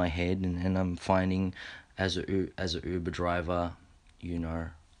through my head, and I'm finding as a Uber driver, you know,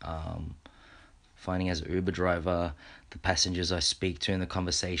 finding as a Uber driver, the passengers I speak to and the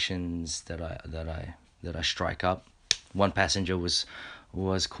conversations that I strike up. One passenger was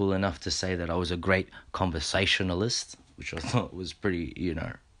cool enough to say that I was a great conversationalist, which I thought was pretty, you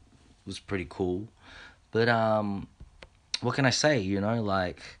know, was pretty cool. But what can I say? You know,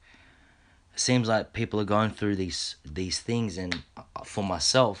 like, it seems like people are going through these things, and for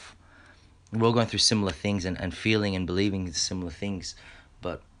myself, we're all going through similar things and feeling and believing similar things.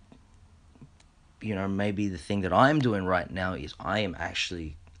 But you know, maybe the thing that I'm doing right now is I am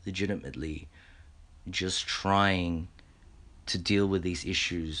actually legitimately just trying to deal with these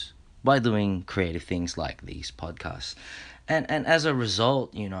issues by doing creative things like these podcasts. And as a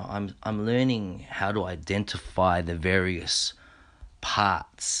result, you know, I'm learning how to identify the various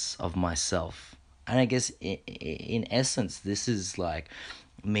parts of myself. And I guess in essence, this is like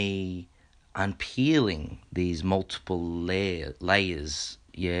me unpeeling these multiple layers,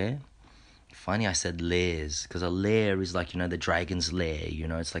 yeah? Funny I said layers, because a lair is like, you know, the dragon's lair, you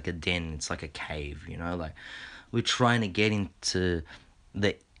know, it's like a den, it's like a cave, you know, like we're trying to get into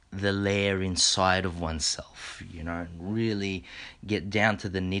the lair inside of oneself, you know, and really get down to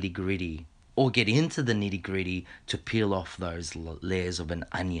the nitty gritty, or get into the nitty gritty to peel off those layers of an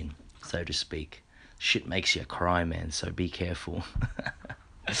onion, so to speak. Shit makes you cry, man, so be careful.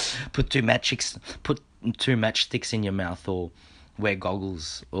 Put two matchsticks in your mouth, or wear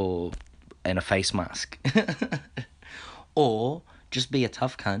goggles, or and a face mask. Or just be a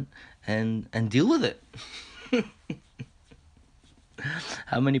tough cunt and deal with it.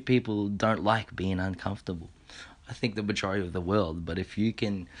 How many people don't like being uncomfortable? I think the majority of the world. But if you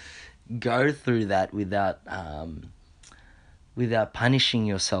can go through that without punishing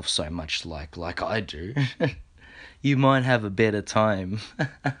yourself so much like I do, you might have a better time.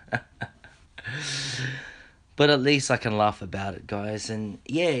 But at least I can laugh about it, guys. And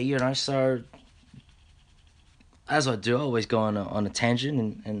yeah, you know, so as I do, I always go on a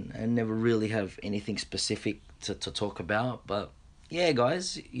tangent and never really have anything specific to talk about. But yeah,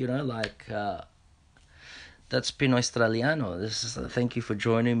 guys, you know, like that's Pinoy Australiano. Thank you for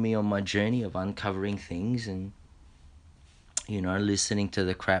joining me on my journey of uncovering things and, you know, listening to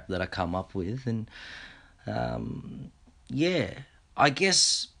the crap that I come up with. And yeah, I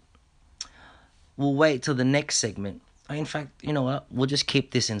guess we'll wait till the next segment. In fact, you know what? We'll just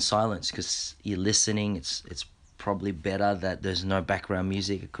keep this in silence because you're listening. It's probably better that there's no background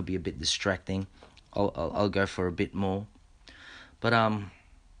music. It could be a bit distracting. I'll go for a bit more. But I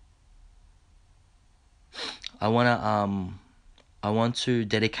want to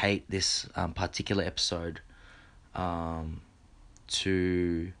dedicate this particular episode um,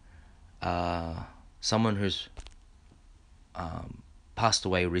 to someone who's passed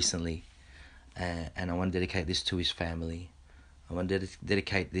away recently, and I want to dedicate this to his family. I want to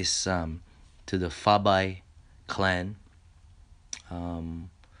dedicate this to the Fabai clan, um,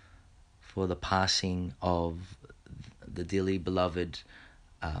 for the passing of the dearly beloved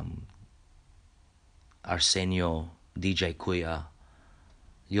um, Arsenio DJ Kuya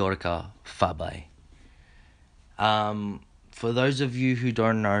Yorka Fabai. For those of you who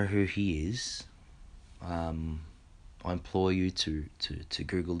don't know who he is, I implore you to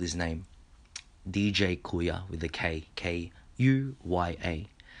Google his name, DJ Kuya with a K, Kuya.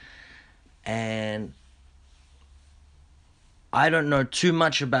 And I don't know too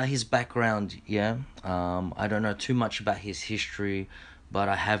much about his background, yeah. I don't know too much about his history, but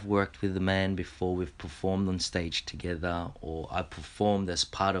I have worked with the man before. We've performed on stage together, or I performed as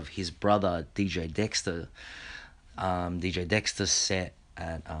part of his brother, DJ Dexter. DJ Dexter set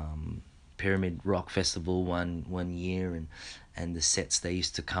at Pyramid Rock Festival one year, and the sets they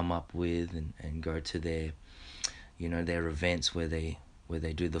used to come up with, and go to their, their events where they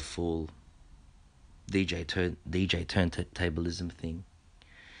do the full DJ turntablism thing.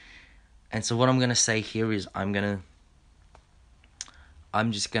 And so what I'm gonna say here is I'm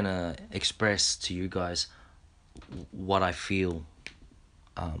just gonna express to you guys what I feel,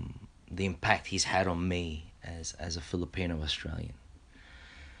 the impact he's had on me as a Filipino Australian.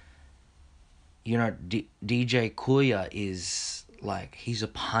 DJ Kuya is like, he's a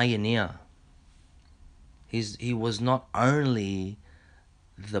pioneer. He was not only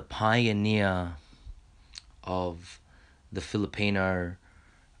the pioneer of the Filipino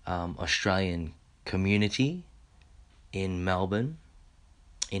Australian community in Melbourne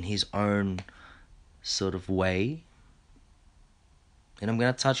in his own sort of way. And I'm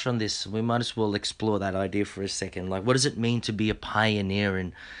going to touch on this. We might as well explore that idea for a second. Like, what does it mean to be a pioneer,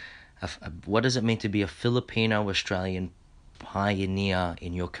 and what does it mean to be a Filipino Australian pioneer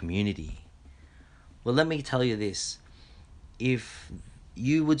in your community? Well, let me tell you this. If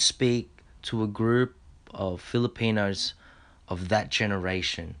you would speak to a group of Filipinos of that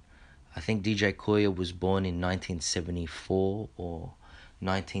generation, I think DJ Kuya was born in 1974 or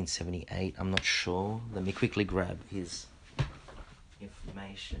 1978. I'm not sure. Let me quickly grab his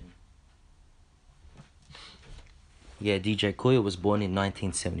information. Yeah, DJ Kuya was born in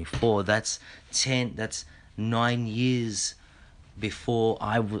 1974. That's 9 years before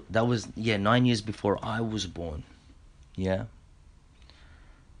that was 9 years before I was born. Yeah.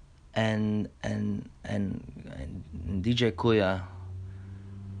 And DJ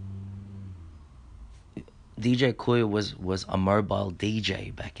Kuya was a mobile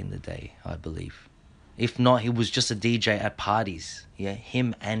DJ back in the day, I believe. If not, he was just a DJ at parties. Yeah,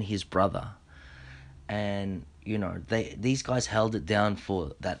 him and his brother. And these guys held it down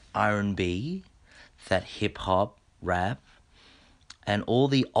for that R&B, that hip hop, rap, and all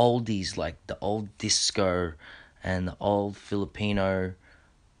the oldies, like the old disco and the old Filipino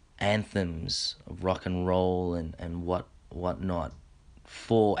anthems of rock and roll and whatnot,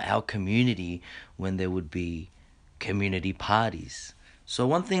 for our community when there would be community parties. So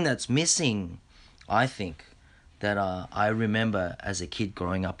one thing that's missing, I think, that I remember as a kid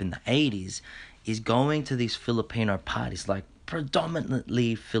growing up in the 80s, is going to these Filipino parties, like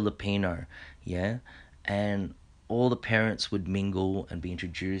predominantly Filipino, yeah? And all the parents would mingle and be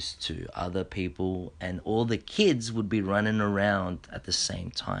introduced to other people, and all the kids would be running around at the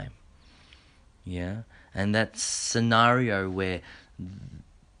same time, yeah? And that scenario where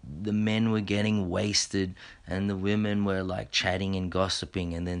the men were getting wasted and the women were like chatting and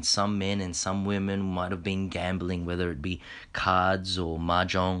gossiping, and then some men and some women might have been gambling, whether it be cards or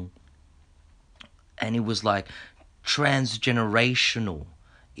mahjong. And it was like transgenerational.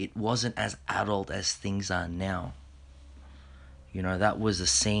 It wasn't as adult as things are now. That was a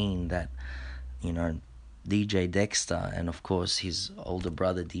scene that, DJ Dexter and of course his older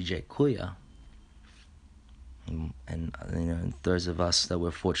brother DJ Kuya, and those of us that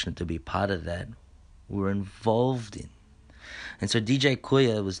were fortunate to be part of that, were involved in. And so DJ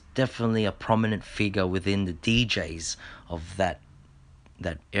Kuya was definitely a prominent figure within the DJs of that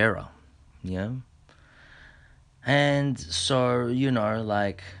era, yeah. And so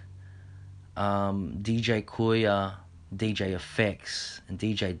DJ Kuya, DJ Effects, and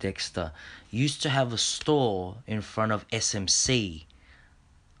DJ Dexter used to have a store in front of SMC,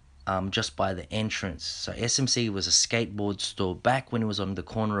 just by the entrance. So SMC was a skateboard store back when it was on the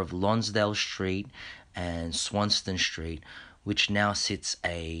corner of Lonsdale Street and Swanston Street, which now sits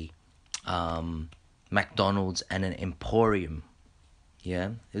a McDonald's and an Emporium.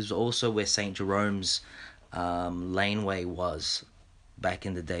 Yeah, it was also where St. Jerome's laneway was back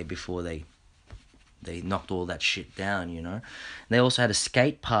in the day before they knocked all that shit down, you know. They also had a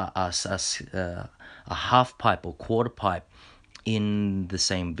skate park, a half pipe or quarter pipe in the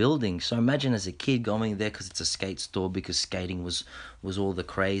same building. So imagine as a kid going there because it's a skate store, because skating was all the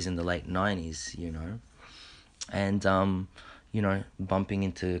craze in the late 90s, you know. And you know, bumping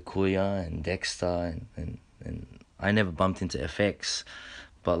into Kuya and Dexter and I never bumped into FX,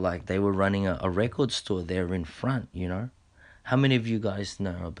 but like they were running a record store there in front, you know. How many of you guys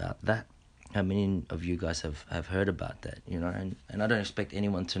know about that? How many of you guys have heard about that, you know? And I don't expect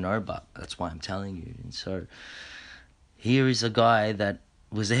anyone to know, but that's why I'm telling you. And so here is a guy that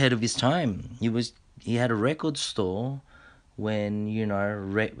was ahead of his time. He had a record store when, you know,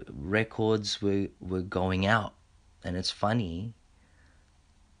 records were going out. And it's funny,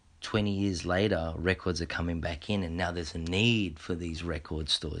 20 years later, records are coming back in, and now there's a need for these record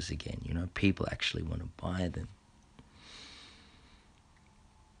stores again. You know, people actually want to buy them.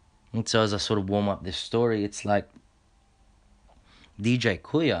 And so as I sort of warm up this story, it's like DJ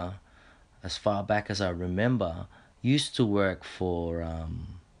Kuya, as far back as I remember, used to work for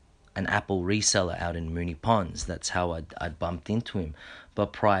an Apple reseller out in Moonee Ponds. That's how I'd bumped into him.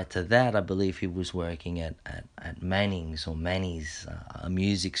 But prior to that, I believe he was working at Manning's or Manny's, a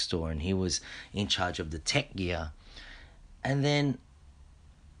music store, and he was in charge of the tech gear. And then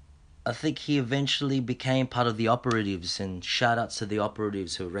I think he eventually became part of the operatives, and shout outs to the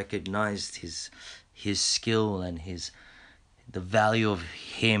operatives who recognized his skill and the value of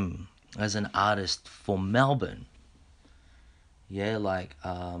him as an artist for Melbourne. Yeah, like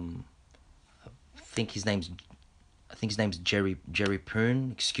I think his name's Jerry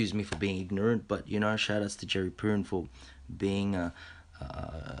Poon. Excuse me for being ignorant, but you know, shout outs to Jerry Poon for being a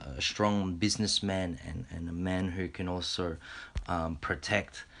strong businessman and a man who can also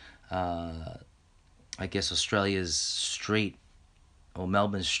protect, I guess, Australia's street or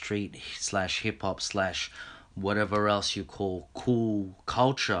Melbourne street / hip hop / whatever else you call cool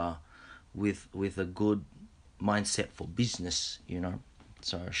culture with a good mindset for business, you know.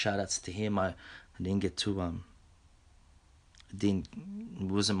 So shout outs to him. I didn't get to it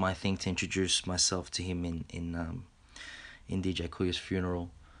wasn't my thing to introduce myself to him in DJ Kuya's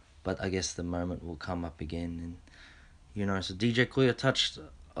funeral, but I guess the moment will come up again. And you know, so DJ Kuya touched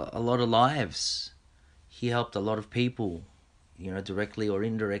a lot of lives. He helped a lot of people, you know, directly or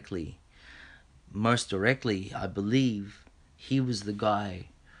indirectly. Most directly, I believe he was the guy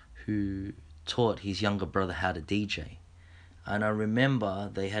who taught his younger brother how to DJ. And I remember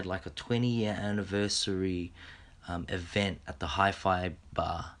they had like a 20-year anniversary event at the Hi-Fi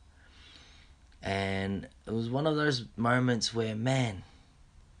bar. And it was one of those moments where, man,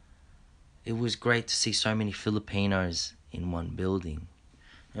 it was great to see so many Filipinos in one building.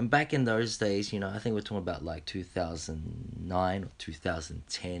 And back in those days, you know, I think we're talking about like 2009 or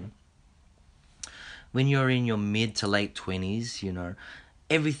 2010. When you're in your mid to late 20s, you know,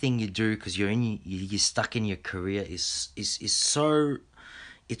 everything you do, because you're stuck in your career, is so,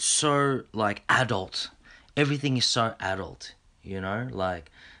 it's so like adult. Everything is so adult, you know, like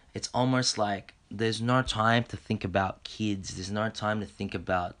it's almost like there's no time to think about kids. There's no time to think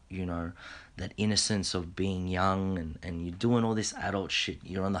about, you know, that innocence of being young, and you're doing all this adult shit.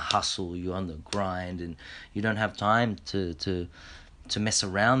 You're on the hustle, you're on the grind, and you don't have time to mess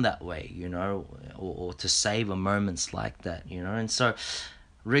around that way, you know, or to savor moments like that, you know. And so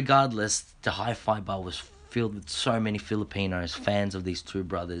regardless, the Hi-Fi bar was filled with so many Filipinos, fans of these two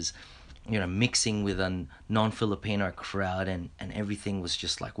brothers, you know, mixing with a non-Filipino crowd, and everything was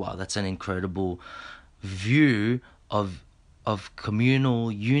just like, wow, that's an incredible view of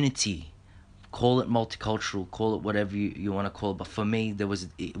communal unity. Call it multicultural, call it whatever you want to call it, but for me, it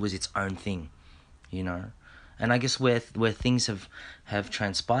was its own thing, you know. And I guess where things have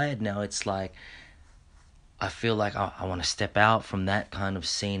transpired now, it's like I feel like I want to step out from that kind of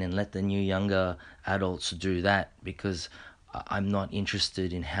scene and let the new younger adults do that, because I'm not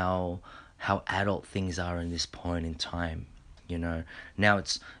interested in how adult things are in this point in time, you know. Now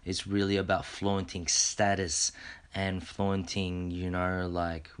it's really about flaunting status and flaunting, you know,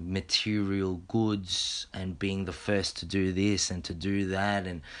 like material goods and being the first to do this and to do that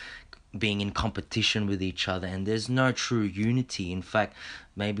and being in competition with each other. And there's no true unity. In fact,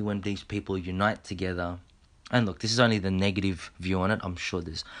 maybe when these people unite together, and look, this is only the negative view on it. I'm sure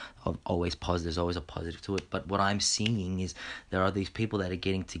there's always a positive to it. But what I'm seeing is there are these people that are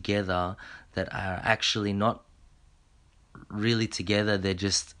getting together that are actually not really together. They're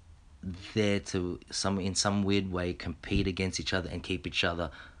just there to in some weird way compete against each other and keep each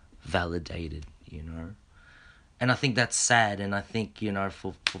other validated, you know. And I think that's sad. And I think,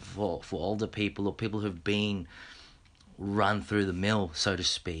 for older people or people who've been run through the mill, so to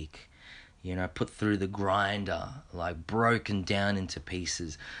speak, put through the grinder, like broken down into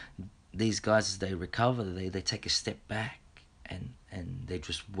pieces, these guys, as they recover, they take a step back and they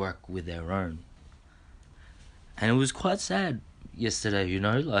just work with their own. And it was quite sad yesterday,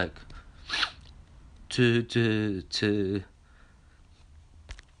 like to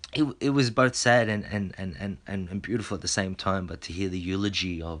it was both sad and beautiful at the same time, but to hear the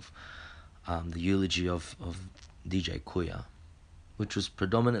eulogy of DJ Kuya, which was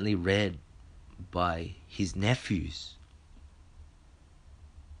predominantly read by his nephews.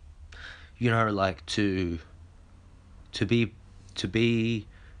 Like to be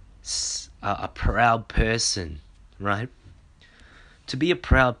a proud person, right? To be a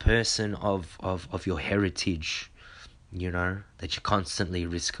proud person of your heritage, that you're constantly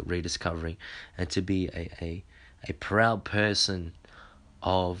rediscovering, and to be a proud person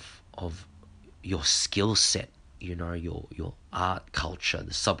of your skill set, your art culture,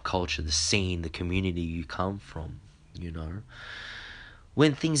 the subculture, the scene, the community you come from,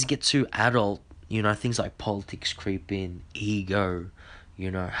 When things get too adult, things like politics creep in, ego,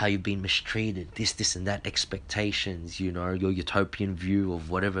 how you've been mistreated, this and that, expectations, your utopian view of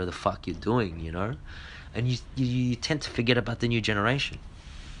whatever the fuck you're doing, and you tend to forget about the new generation.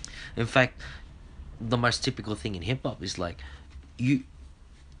 In fact, the most typical thing in hip hop is like you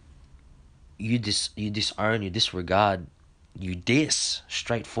disown, you disregard, you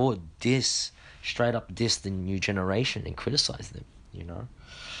straightforward straight up diss the new generation and criticize them,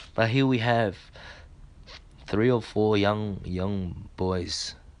 But here we have 3 or 4 young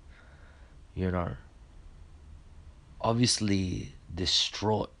boys, obviously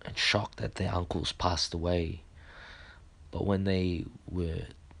distraught and shocked that their uncles passed away. But when they were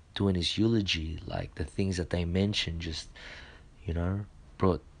doing his eulogy, like the things that they mentioned just,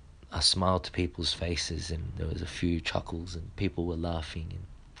 brought a smile to people's faces, and there was a few chuckles and people were laughing, and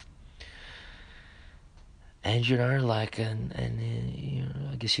I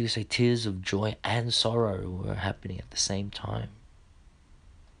guess you could say tears of joy and sorrow were happening at the same time.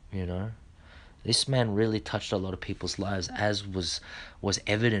 This man really touched a lot of people's lives, as was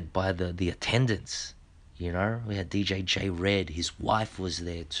evident by the attendance. We had DJ J Red, his wife was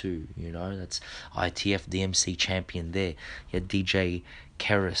there too, that's ITF DMC champion there. You had DJ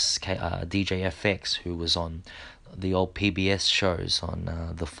Keris, DJ FX, who was on the old PBS shows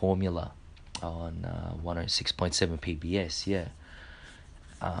on The Formula on 106.7 PBS, yeah.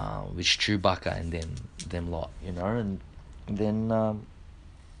 With Chewbacca and them lot, and then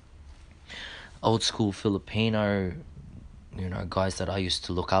old school Filipino, guys that I used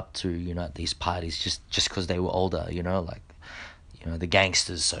to look up to, at these parties, just because they were older, like, the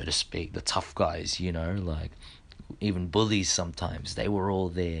gangsters, so to speak, the tough guys, like even bullies sometimes, they were all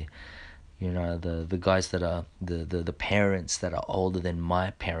there. The guys that are the parents that are older than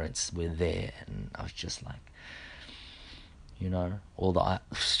my parents were there, and I was just like,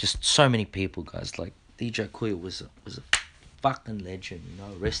 just so many people, guys. Like DJ Kuya was a fucking legend,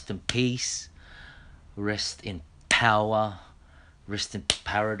 Rest in peace, rest in power, rest in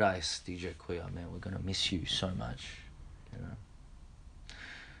paradise, DJ Kuya, man. We're gonna miss you so much,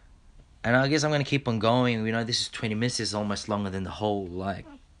 And I guess I'm gonna keep on going. This is 20 minutes. It's almost longer than the whole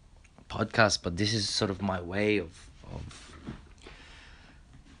podcast, but this is sort of my way of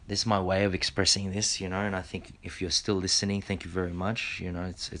expressing this, and I think if you're still listening, thank you very much.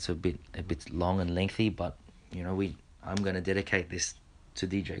 It's a bit long and lengthy, but I'm gonna dedicate this to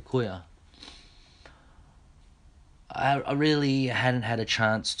DJ Kuya. I really hadn't had a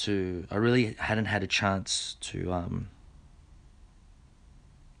chance to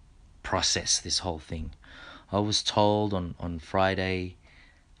process this whole thing. I was told on Friday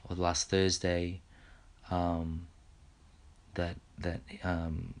or last Thursday that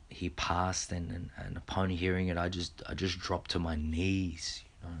he passed, and upon hearing it, I just dropped to my knees.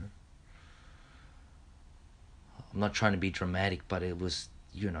 I'm not trying to be dramatic, but it was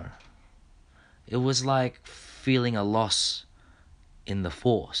it was like feeling a loss in the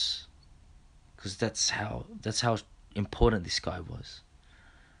force, because that's how important this guy was.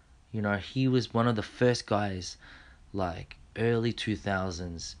 He was one of the first guys, like early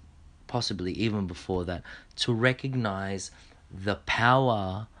 2000s, possibly even before that, to recognize the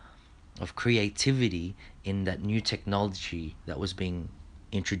power of creativity in that new technology that was being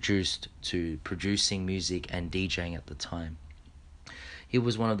introduced to producing music and DJing at the time. He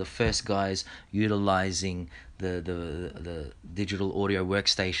was one of the first guys utilizing the digital audio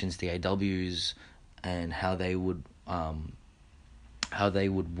workstations, the AWs, and how they would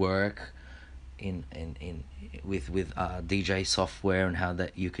work in with DJ software, and how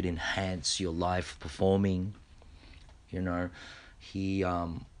that you could enhance your live performing. You know, he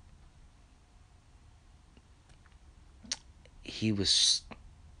he was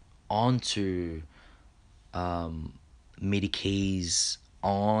onto MIDI keys,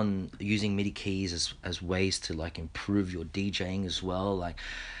 on using MIDI keys as ways to like improve your DJing as well. Like,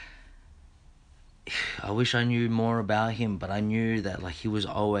 I wish I knew more about him, but I knew that like he was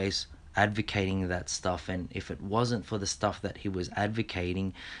always advocating that stuff, and if it wasn't for the stuff that he was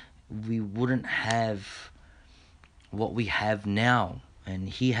advocating, we wouldn't have what we have now. And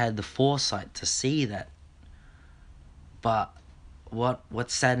he had the foresight to see that. But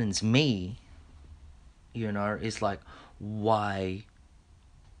what saddens me, is like why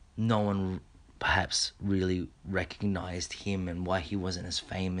no one perhaps really recognized him, and why he wasn't as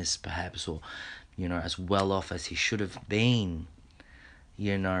famous perhaps, or as well off as he should have been,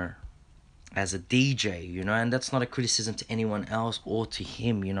 as a DJ, and that's not a criticism to anyone else or to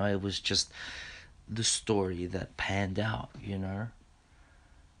him, it was just the story that panned out,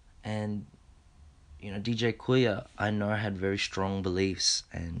 and DJ Kuya, I know, had very strong beliefs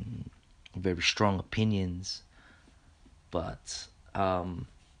and very strong opinions, but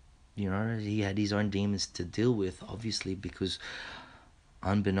he had his own demons to deal with, obviously, because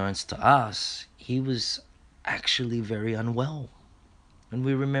unbeknownst to us, he was actually very unwell. And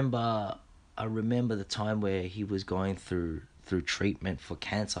I remember the time where he was going through treatment for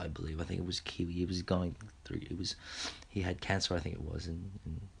cancer, I believe. I think it was he was going through, he had cancer, I think it was, and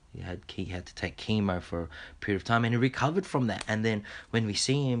he had to take chemo for a period of time, and he recovered from that. And then when we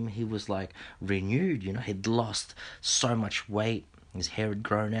see him, he was like renewed, he'd lost so much weight, his hair had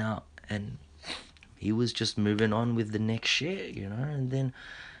grown out, and he was just moving on with the next shit, and then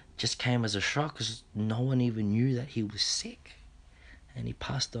just came as a shock because no one even knew that he was sick, and he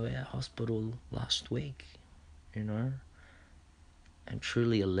passed away at hospital last week, and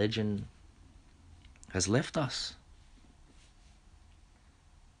truly a legend has left us.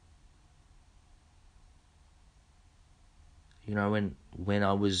 When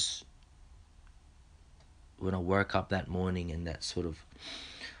I woke up that morning, and that sort of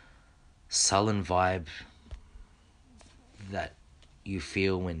sullen vibe that you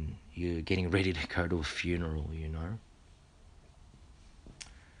feel when you're getting ready to go to a funeral,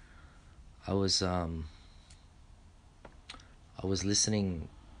 I was listening.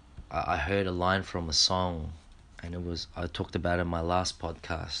 I heard a line from a song, and I talked about it in my last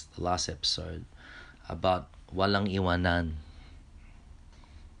podcast, the last episode, about walang iwanan.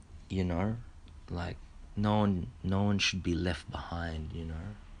 Like no one should be left behind.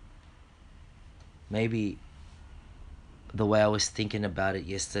 Maybe the way I was thinking about it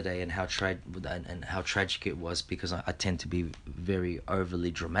yesterday, and how tragic it was, because I tend to be very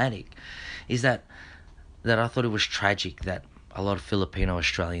overly dramatic, is that I thought it was tragic that a lot of Filipino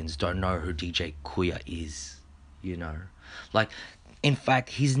Australians don't know who DJ Kuya is. Like, in fact,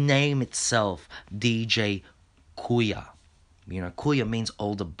 his name itself, DJ Kuya. Kuya means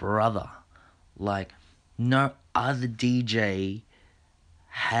older brother. Like, no other DJ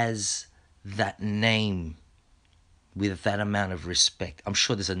has that name with that amount of respect. I'm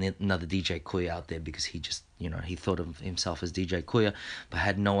sure there's another DJ Kuya out there, because he just, he thought of himself as DJ Kuya, but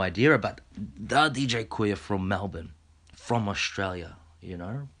had no idea about the DJ Kuya from Melbourne, from Australia,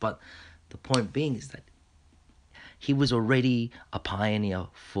 But the point being is that he was already a pioneer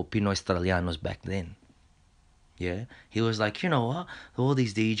for Pinoy Australianos back then. Yeah, he was like, what? All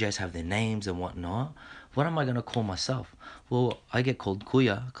these DJs have their names and whatnot. What am I going to call myself? Well, I get called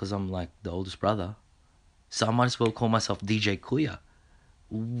Kuya because I'm like the oldest brother. So I might as well call myself DJ Kuya.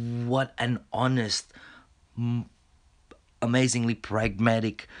 What an honest, amazingly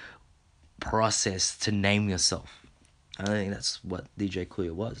pragmatic process to name yourself. I think that's what DJ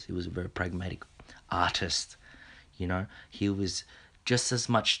Kuya was. He was a very pragmatic artist. He was just as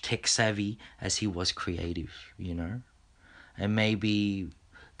much tech savvy as he was creative, and maybe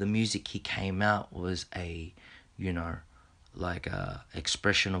the music he came out was a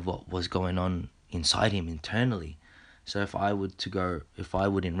expression of what was going on inside him internally. So if I would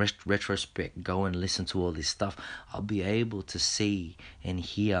in retrospect go and listen to all this stuff, I'll be able to see and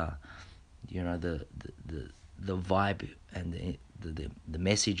hear, the vibe and the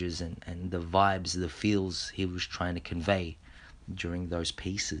messages and the vibes, the feels he was trying to convey during those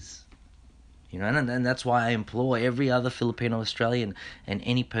pieces. And that's why I implore every other Filipino Australian, and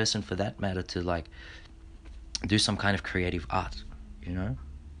any person for that matter, to like do some kind of creative art.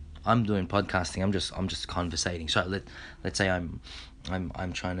 I'm doing podcasting. I'm just conversating. So let's say I'm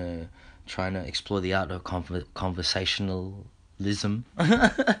trying to explore the art of conversationalism.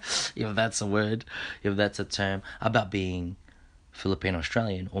 if that's a word, if that's a term, about being Filipino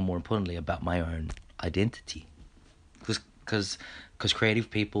Australian, or more importantly, about my own identity. Because creative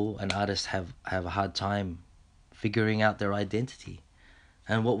people and artists have a hard time figuring out their identity.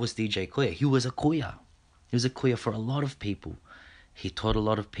 And what was DJ Kuya? He was a Kuya. He was a Kuya for a lot of people. He taught a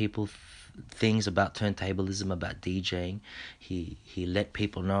lot of people things about turntablism, about DJing. He let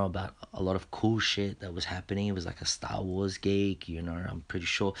people know about a lot of cool shit that was happening. He was like a Star Wars geek, you know. I'm pretty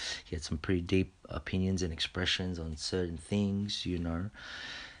sure he had some pretty deep opinions and expressions on certain things, you know.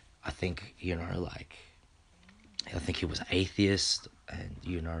 I think, you know, like, I think he was atheist, and,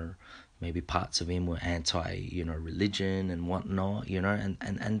 you know, maybe parts of him were anti, you know, religion and whatnot, you know,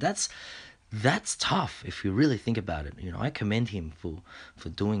 and that's tough if you really think about it. You know, I commend him for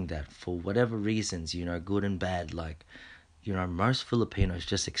doing that for whatever reasons, you know, good and bad. Like, you know, most Filipinos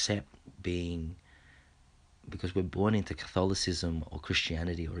just accept being, because we're born into Catholicism or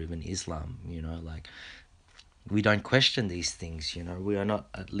Christianity or even Islam, you know, like, we don't question these things, you know. We are not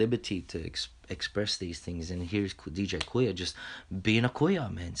at liberty to express these things. And here's DJ Kuya just being a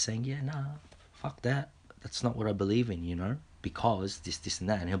Kuya, man, saying, yeah, nah, fuck that. That's not what I believe in, you know, because this, and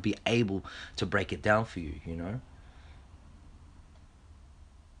that. And he'll be able to break it down for you, you know.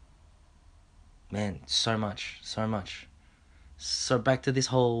 Man, so much, so much. So back to this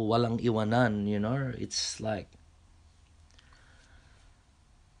whole walang iwanan, you know, it's like,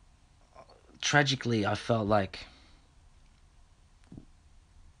 tragically, I felt like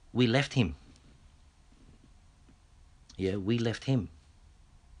we left him. Yeah, we left him.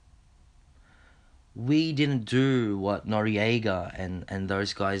 We didn't do what Noriega and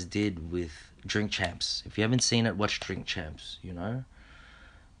those guys did with Drink Champs. If you haven't seen it, watch Drink Champs, you know.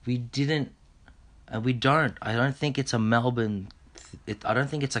 We didn't, and we don't. I don't think it's a Melbourne, I don't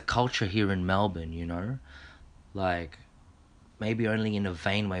think it's a culture here in Melbourne, you know. Like, maybe only in a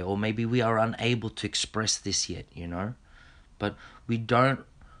vain way, or maybe we are unable to express this yet, you know. But we don't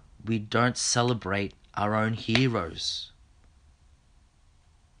celebrate our own heroes,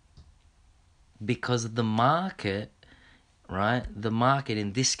 because the market, right? The market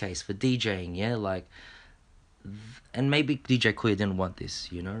in this case for DJing, yeah, like, and maybe DJ Kuya didn't want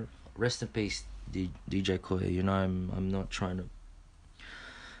this, you know. Rest in peace, DJ Kuya. You know, I'm not trying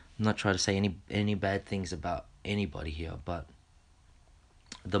to say any bad things about anybody here, but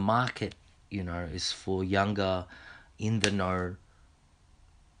the market, you know, is for younger, in the know,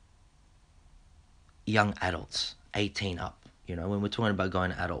 young adults, 18 up. You know, when we're talking about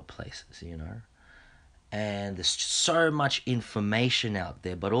going to adult places, you know. And there's so much information out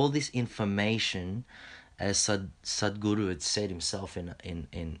there, but all this information, as Sadhguru had said himself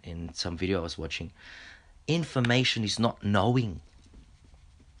in some video I was watching, information is not knowing.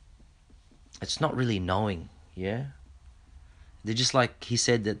 It's not really knowing, yeah? They're just like, he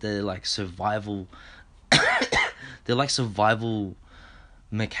said that they're like survival, they're like survival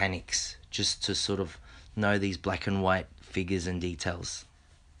mechanics, just to sort of know these black and white figures and details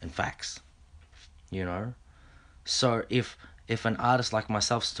and facts, you know? So if an artist like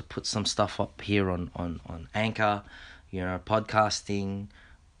myself is to put some stuff up here on Anchor, you know, podcasting,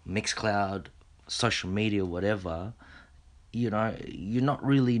 Mixcloud, social media, whatever, you know, you're not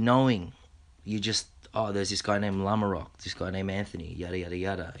really knowing. You just, oh, there's this guy named Lamarok, this guy named Anthony, yada, yada,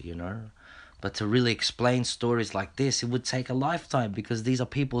 yada, you know. But to really explain stories like this, it would take a lifetime, because these are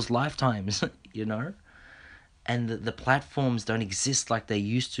people's lifetimes, you know. And the platforms don't exist like they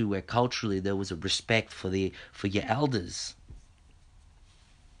used to, where culturally there was a respect for your elders.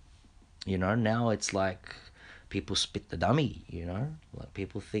 You know, now it's like people spit the dummy, you know? Like,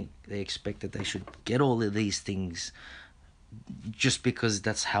 people think, they expect that they should get all of these things just because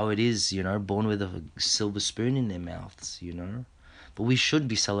that's how it is, you know, born with a silver spoon in their mouths, you know? But we should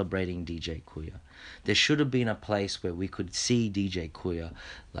be celebrating DJ Kuya. There should have been a place where we could see DJ Kuya,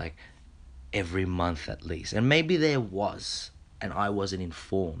 like, every month at least. And maybe there was, and I wasn't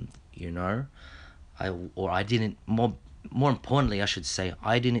informed, you know? I didn't, more importantly, I should say,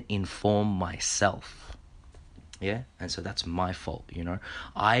 I didn't inform myself. Yeah? And so that's my fault, you know?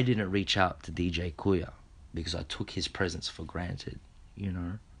 I didn't reach out to DJ Kuya because I took his presence for granted, you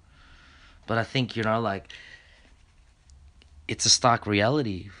know? But I think, you know, like, it's a stark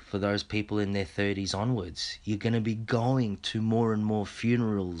reality for those people in their 30s onwards. You're going to be going to more and more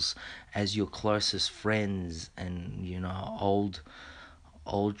funerals as your closest friends and, you know,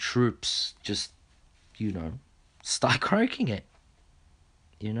 old troops just, you know, start croaking it,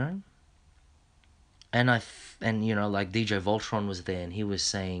 you know? And you know, like, DJ Voltron was there, and he was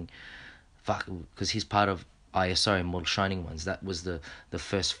saying, fuck, because he's part of ISO, Immortal Shining Ones. That was the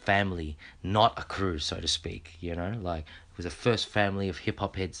first family, not a crew, so to speak. Like it was the first family of hip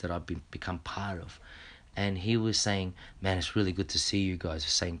hop heads that I've become part of. And he was saying, "Man, it's really good to see you guys."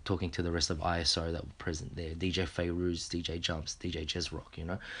 Saying, talking to the rest of ISO that were present there, DJ Fairuz, DJ Jumps, DJ Jazz Rock.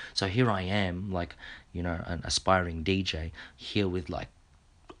 So here I am, like, an aspiring DJ here with like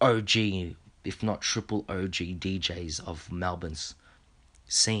OG, if not triple OG DJs of Melbourne's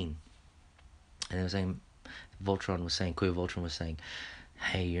scene. And they were saying, Kuya Voltron was saying,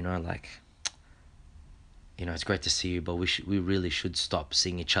 "Hey, like, it's great to see you, but we really should stop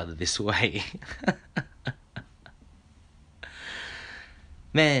seeing each other this way."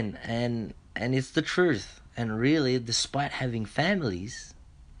 Man, and it's the truth. And really, despite having families,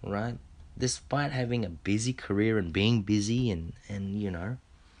 right? Despite having a busy career and being busy and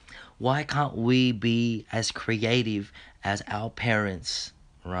why can't we be as creative as our parents,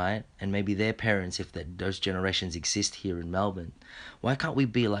 right? And maybe their parents, if those generations exist here in Melbourne. Why can't we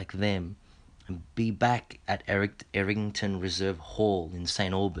be like them and be back at Errington Reserve Hall in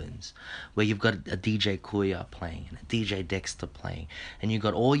St. Albans, where you've got a DJ Kuya playing and a DJ Dexter playing, and you've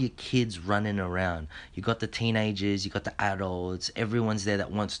got all your kids running around. You got the teenagers, you got the adults, everyone's there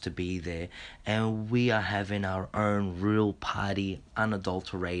that wants to be there, and we are having our own real party,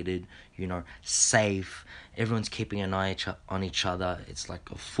 unadulterated, safe. Everyone's keeping an eye on each other. It's like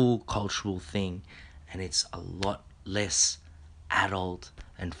a full cultural thing, and it's a lot less adult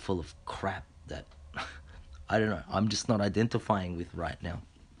and full of crap that I don't know, I'm just not identifying with right now.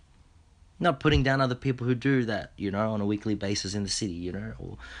 Not putting down other people who do that, on a weekly basis in the city,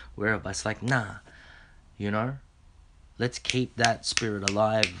 or wherever. It's like, nah, let's keep that spirit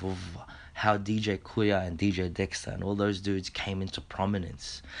alive of how DJ Kuya and DJ Dexter and all those dudes came into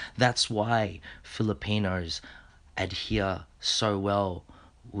prominence. That's why Filipinos adhere so well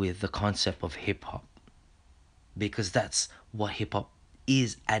with the concept of hip hop, because that's what hip hop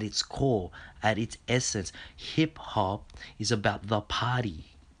is at its core, at its essence. Hip hop is about the party.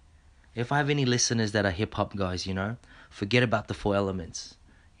 If I have any listeners that are hip hop guys, forget about the four elements.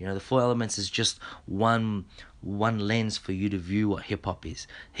 The four elements is just one lens for you to view what hip hop is.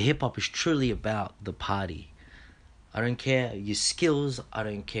 Hip hop is truly about the party. I don't care your skills, I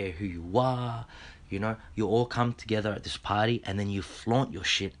don't care who you are, you all come together at this party and then you flaunt your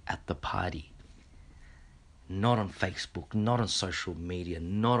shit at the party. Not on Facebook, not on social media,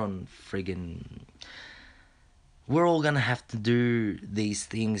 not on friggin'... We're all gonna have to do these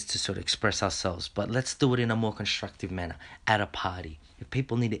things to sort of express ourselves, but let's do it in a more constructive manner at a party. If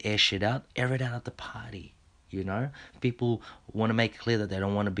people need to air shit out, air it out at the party. People want to make it clear that they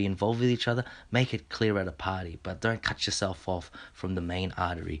don't want to be involved with each other, make it clear at a party, but don't cut yourself off from the main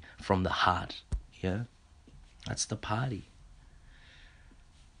artery, from the heart. That's the party.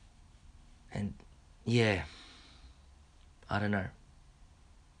 And yeah, I don't know.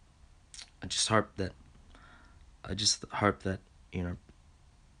 I just hope that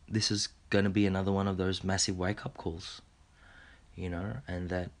this is going to be another one of those massive wake-up calls, and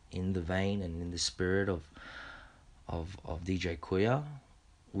that in the vein and in the spirit of DJ Kuya,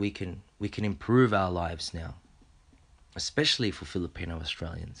 we can improve our lives now, especially for Filipino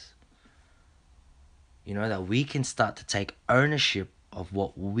Australians. That we can start to take ownership of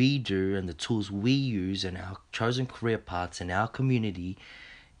what we do and the tools we use and our chosen career paths in our community,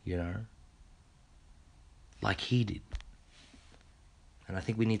 like he did. And I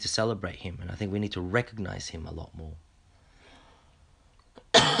think we need to celebrate him, and I think we need to recognize him a lot more.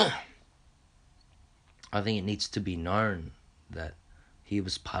 I think it needs to be known that he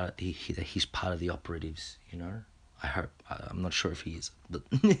was he's part of the operatives, I hope. I'm not sure if he is, but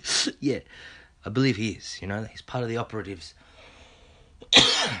yeah, I believe he is, he's part of the operatives.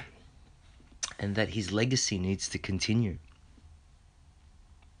 And that his legacy needs to continue.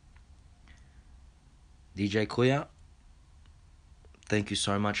 DJ Kuya, thank you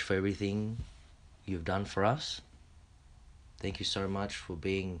so much for everything you've done for us. Thank you so much for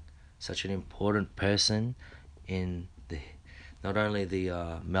being such an important person in not only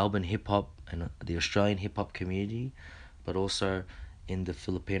the Melbourne hip hop and the Australian hip hop community, but also in the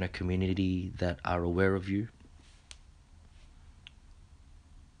Filipino community that are aware of you.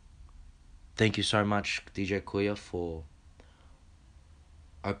 Thank you so much, DJ Kuya, for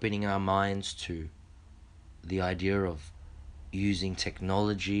opening our minds to the idea of using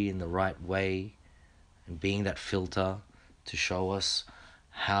technology in the right way and being that filter to show us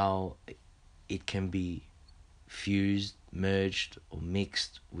how it can be fused, merged, or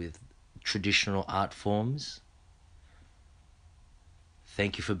mixed with traditional art forms.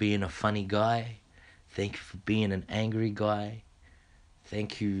 Thank you for being a funny guy. Thank you for being an angry guy.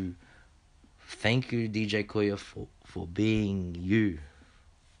 Thank you Thank you, DJ Kuya, for being you.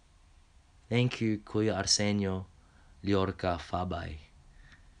 Thank you, Kuya Arsenio Liorca Fabay,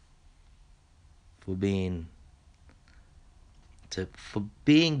 for being for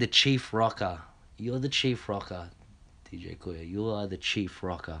being the chief rocker. You're the chief rocker, DJ Kuya. You are the chief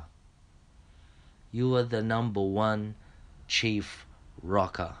rocker. You are the number one chief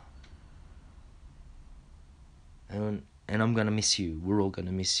rocker. And I'm gonna miss you. We're all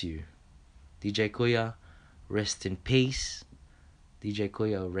gonna miss you. DJ Kuya, rest in peace. DJ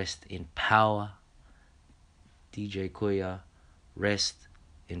Kuya, rest in power. DJ Kuya, rest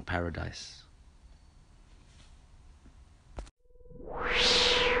in paradise.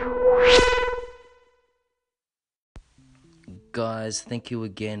 Guys, thank you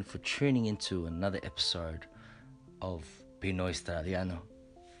again for tuning into another episode of Pinoy Australiano.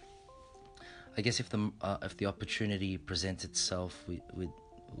 I guess if the opportunity presents itself,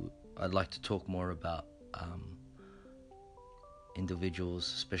 I'd like to talk more about individuals,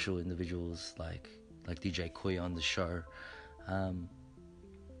 special individuals like DJ Kuya on the show.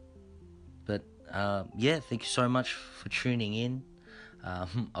 But yeah, thank you so much for tuning in.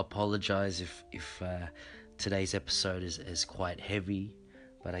 Apologize if today's episode is quite heavy,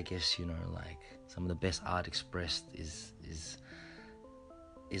 but I guess like some of the best art expressed is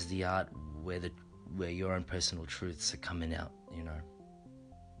the art where your own personal truths are coming out.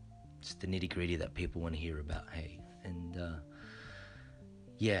 Just the nitty gritty that people want to hear about. Hey, and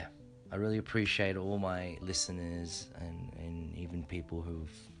yeah, I really appreciate all my listeners and even people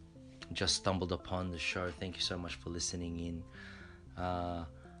who've just stumbled upon the show. Thank you so much for listening in. I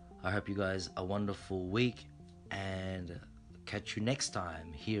hope you guys a wonderful week, and catch you next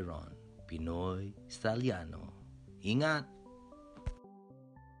time here on Pinoy Stalliano. Ingat!